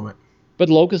excluded from it.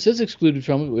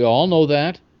 We all know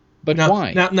that. But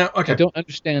why? Now, okay. I don't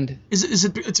understand.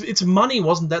 It's money,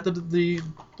 wasn't that the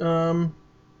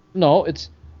No, it's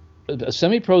a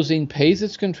semi-pro zine pays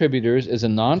its contributors as a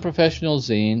non-professional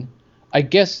zine. I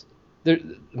guess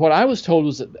what I was told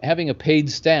was that having a paid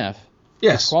staff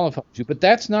qualifies you, but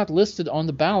that's not listed on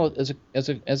the ballot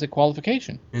as a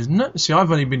qualification. Isn't it? See, I've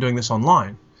only been doing this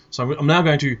online, so I'm now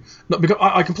going to because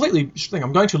I completely think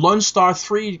I'm going to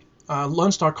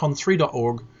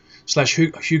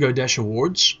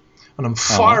LoneStar3.org/Hugo-Awards. And I'm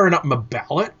firing up my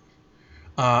ballot.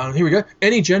 And here we go.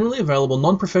 Any generally available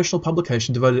non-professional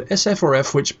publication devoted to SF or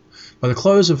F, which by the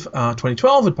close of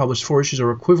 2012 had published 4 issues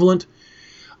or equivalent,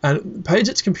 and paid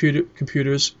its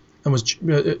contributors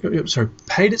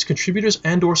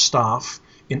and/or staff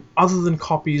in other than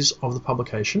copies of the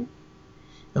publication,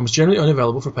 and was generally only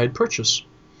available for paid purchase.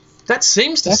 That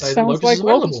seems to say that Locus is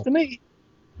available. Locus to me.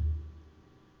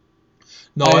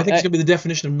 No, I think it's going to be the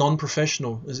definition of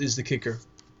non-professional is the kicker.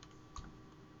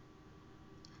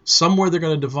 Somewhere they're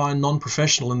going to define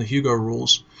non-professional in the Hugo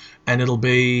rules, and it'll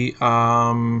be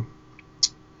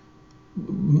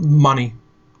money.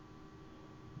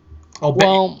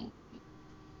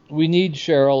 we need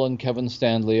Cheryl and Kevin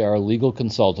Stanley, our legal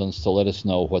consultants, to let us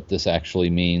know what this actually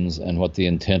means and what the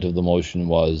intent of the motion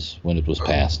was when it was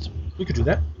passed. We could do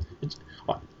that.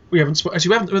 We haven't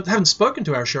haven't spoken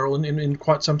to our Cheryl in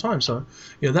quite some time, so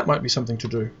that might be something to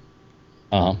do.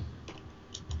 Uh-huh.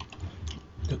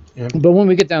 Yeah. But when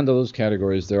we get down to those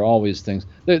categories, there are always things.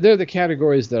 They're the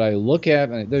categories that I look at.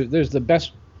 And there's the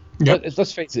best. Yep.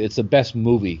 Let's face it, it's the best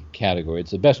movie category.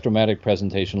 It's the best dramatic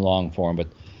presentation, long form.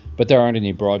 But there aren't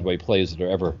any Broadway plays that are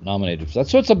ever nominated for that.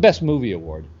 So it's the best movie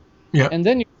award. Yeah. And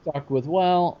then you're stuck with,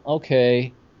 well,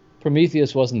 okay,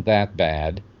 Prometheus wasn't that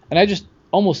bad, and I just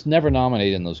almost never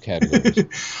nominate in those categories.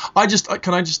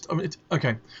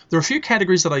 Okay. There are a few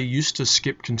categories that I used to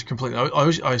skip completely.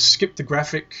 I skipped the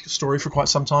graphic story for quite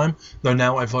some time, though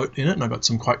now I vote in it, and I got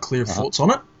some quite clear thoughts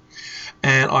on it.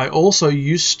 And I also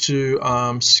used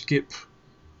to skip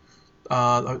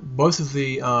both of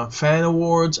the fan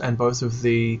awards and both of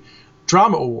the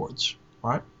drama awards,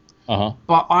 right? Uh-huh.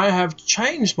 But I have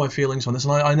changed my feelings on this,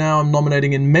 and I now am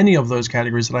nominating in many of those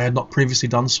categories that I had not previously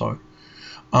done so.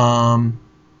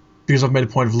 Because I've made a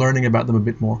point of learning about them a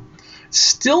bit more.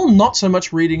 Still not so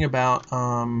much reading about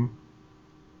or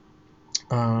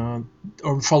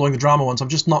following the drama ones. I'm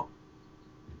just not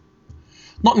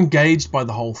engaged by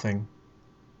the whole thing.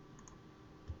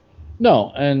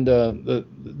 No, and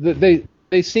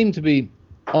they seem to be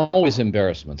always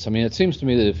embarrassments. I mean, it seems to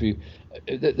me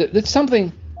that that's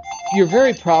something you're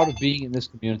very proud of being in this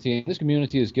community. And this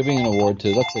community is giving an award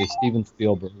to, let's say, Steven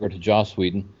Spielberg or to Joss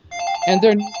Whedon, and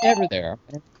they're never there.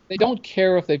 They don't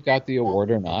care if they've got the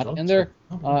award or not, and they're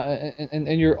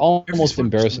and you're almost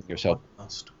embarrassing yourself.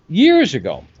 Years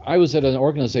ago, I was at an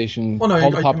organization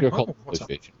called the Popular Culture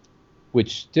Association,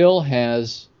 which still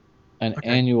has an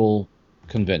annual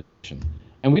convention,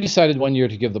 and we decided one year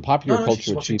to give the Popular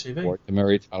Culture Achievement Award to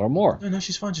Mary Tyler Moore. No,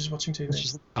 she's fine. She's watching TV. Which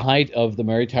is the height of the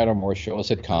Mary Tyler Moore show, a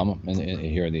sitcom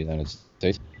here in the United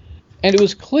States. And it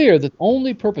was clear that the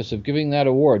only purpose of giving that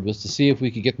award was to see if we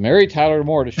could get Mary Tyler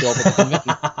Moore to show up at the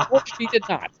convention, which she did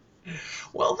not.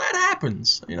 Well, that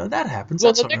happens. That happens.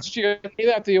 Well, the next year they gave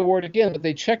out the award again, but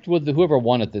they checked with whoever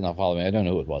won it. Did not follow me. I don't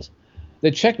know who it was.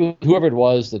 They checked with whoever it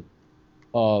was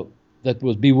that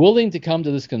would be willing to come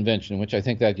to this convention, which I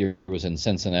think that year was in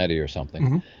Cincinnati or something.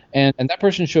 Mm-hmm. And that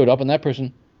person showed up, and that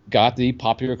person got the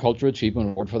Popular Culture Achievement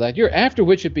Award for that year, after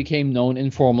which it became known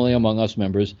informally among us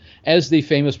members as the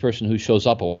famous person who shows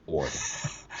up award.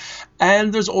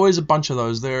 And there's always a bunch of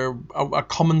those. They're a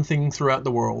common thing throughout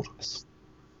the world.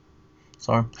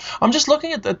 So I'm just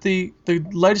looking at the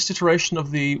latest iteration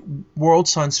of the World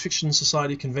Science Fiction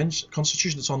Society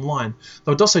Constitution that's online.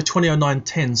 Though it does say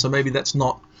 2009-10, so maybe that's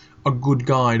not a good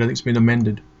guide. I think it's been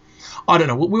amended. I don't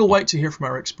know. We'll wait to hear from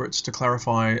our experts to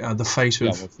clarify the fate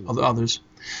of the others.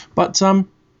 But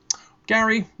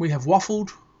Gary, we have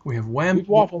waffled, we have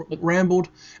rambled,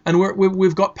 and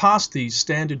we've got past the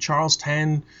standard Charles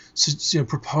Tan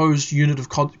proposed unit of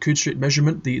Coode Street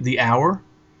measurement, the hour.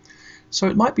 So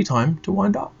it might be time to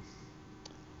wind up.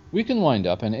 We can wind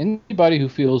up, and anybody who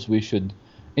feels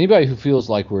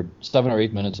like we're 7 or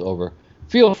 8 minutes over,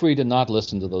 feel free to not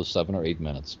listen to those 7 or 8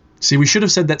 minutes. See, we should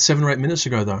have said that 7 or 8 minutes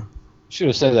ago, though. Should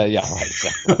have said that, yeah, right,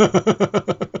 exactly.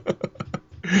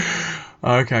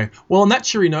 Okay. Well, on that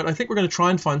cheery note, I think we're going to try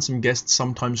and find some guests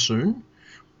sometime soon.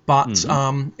 But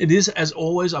it is, as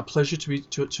always, a pleasure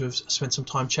to have spent some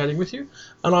time chatting with you.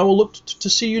 And I will look to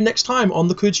see you next time on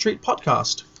the Coode Street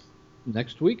podcast.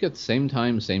 Next week at the same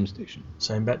time, same station.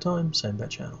 Same bat time, same bat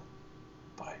channel.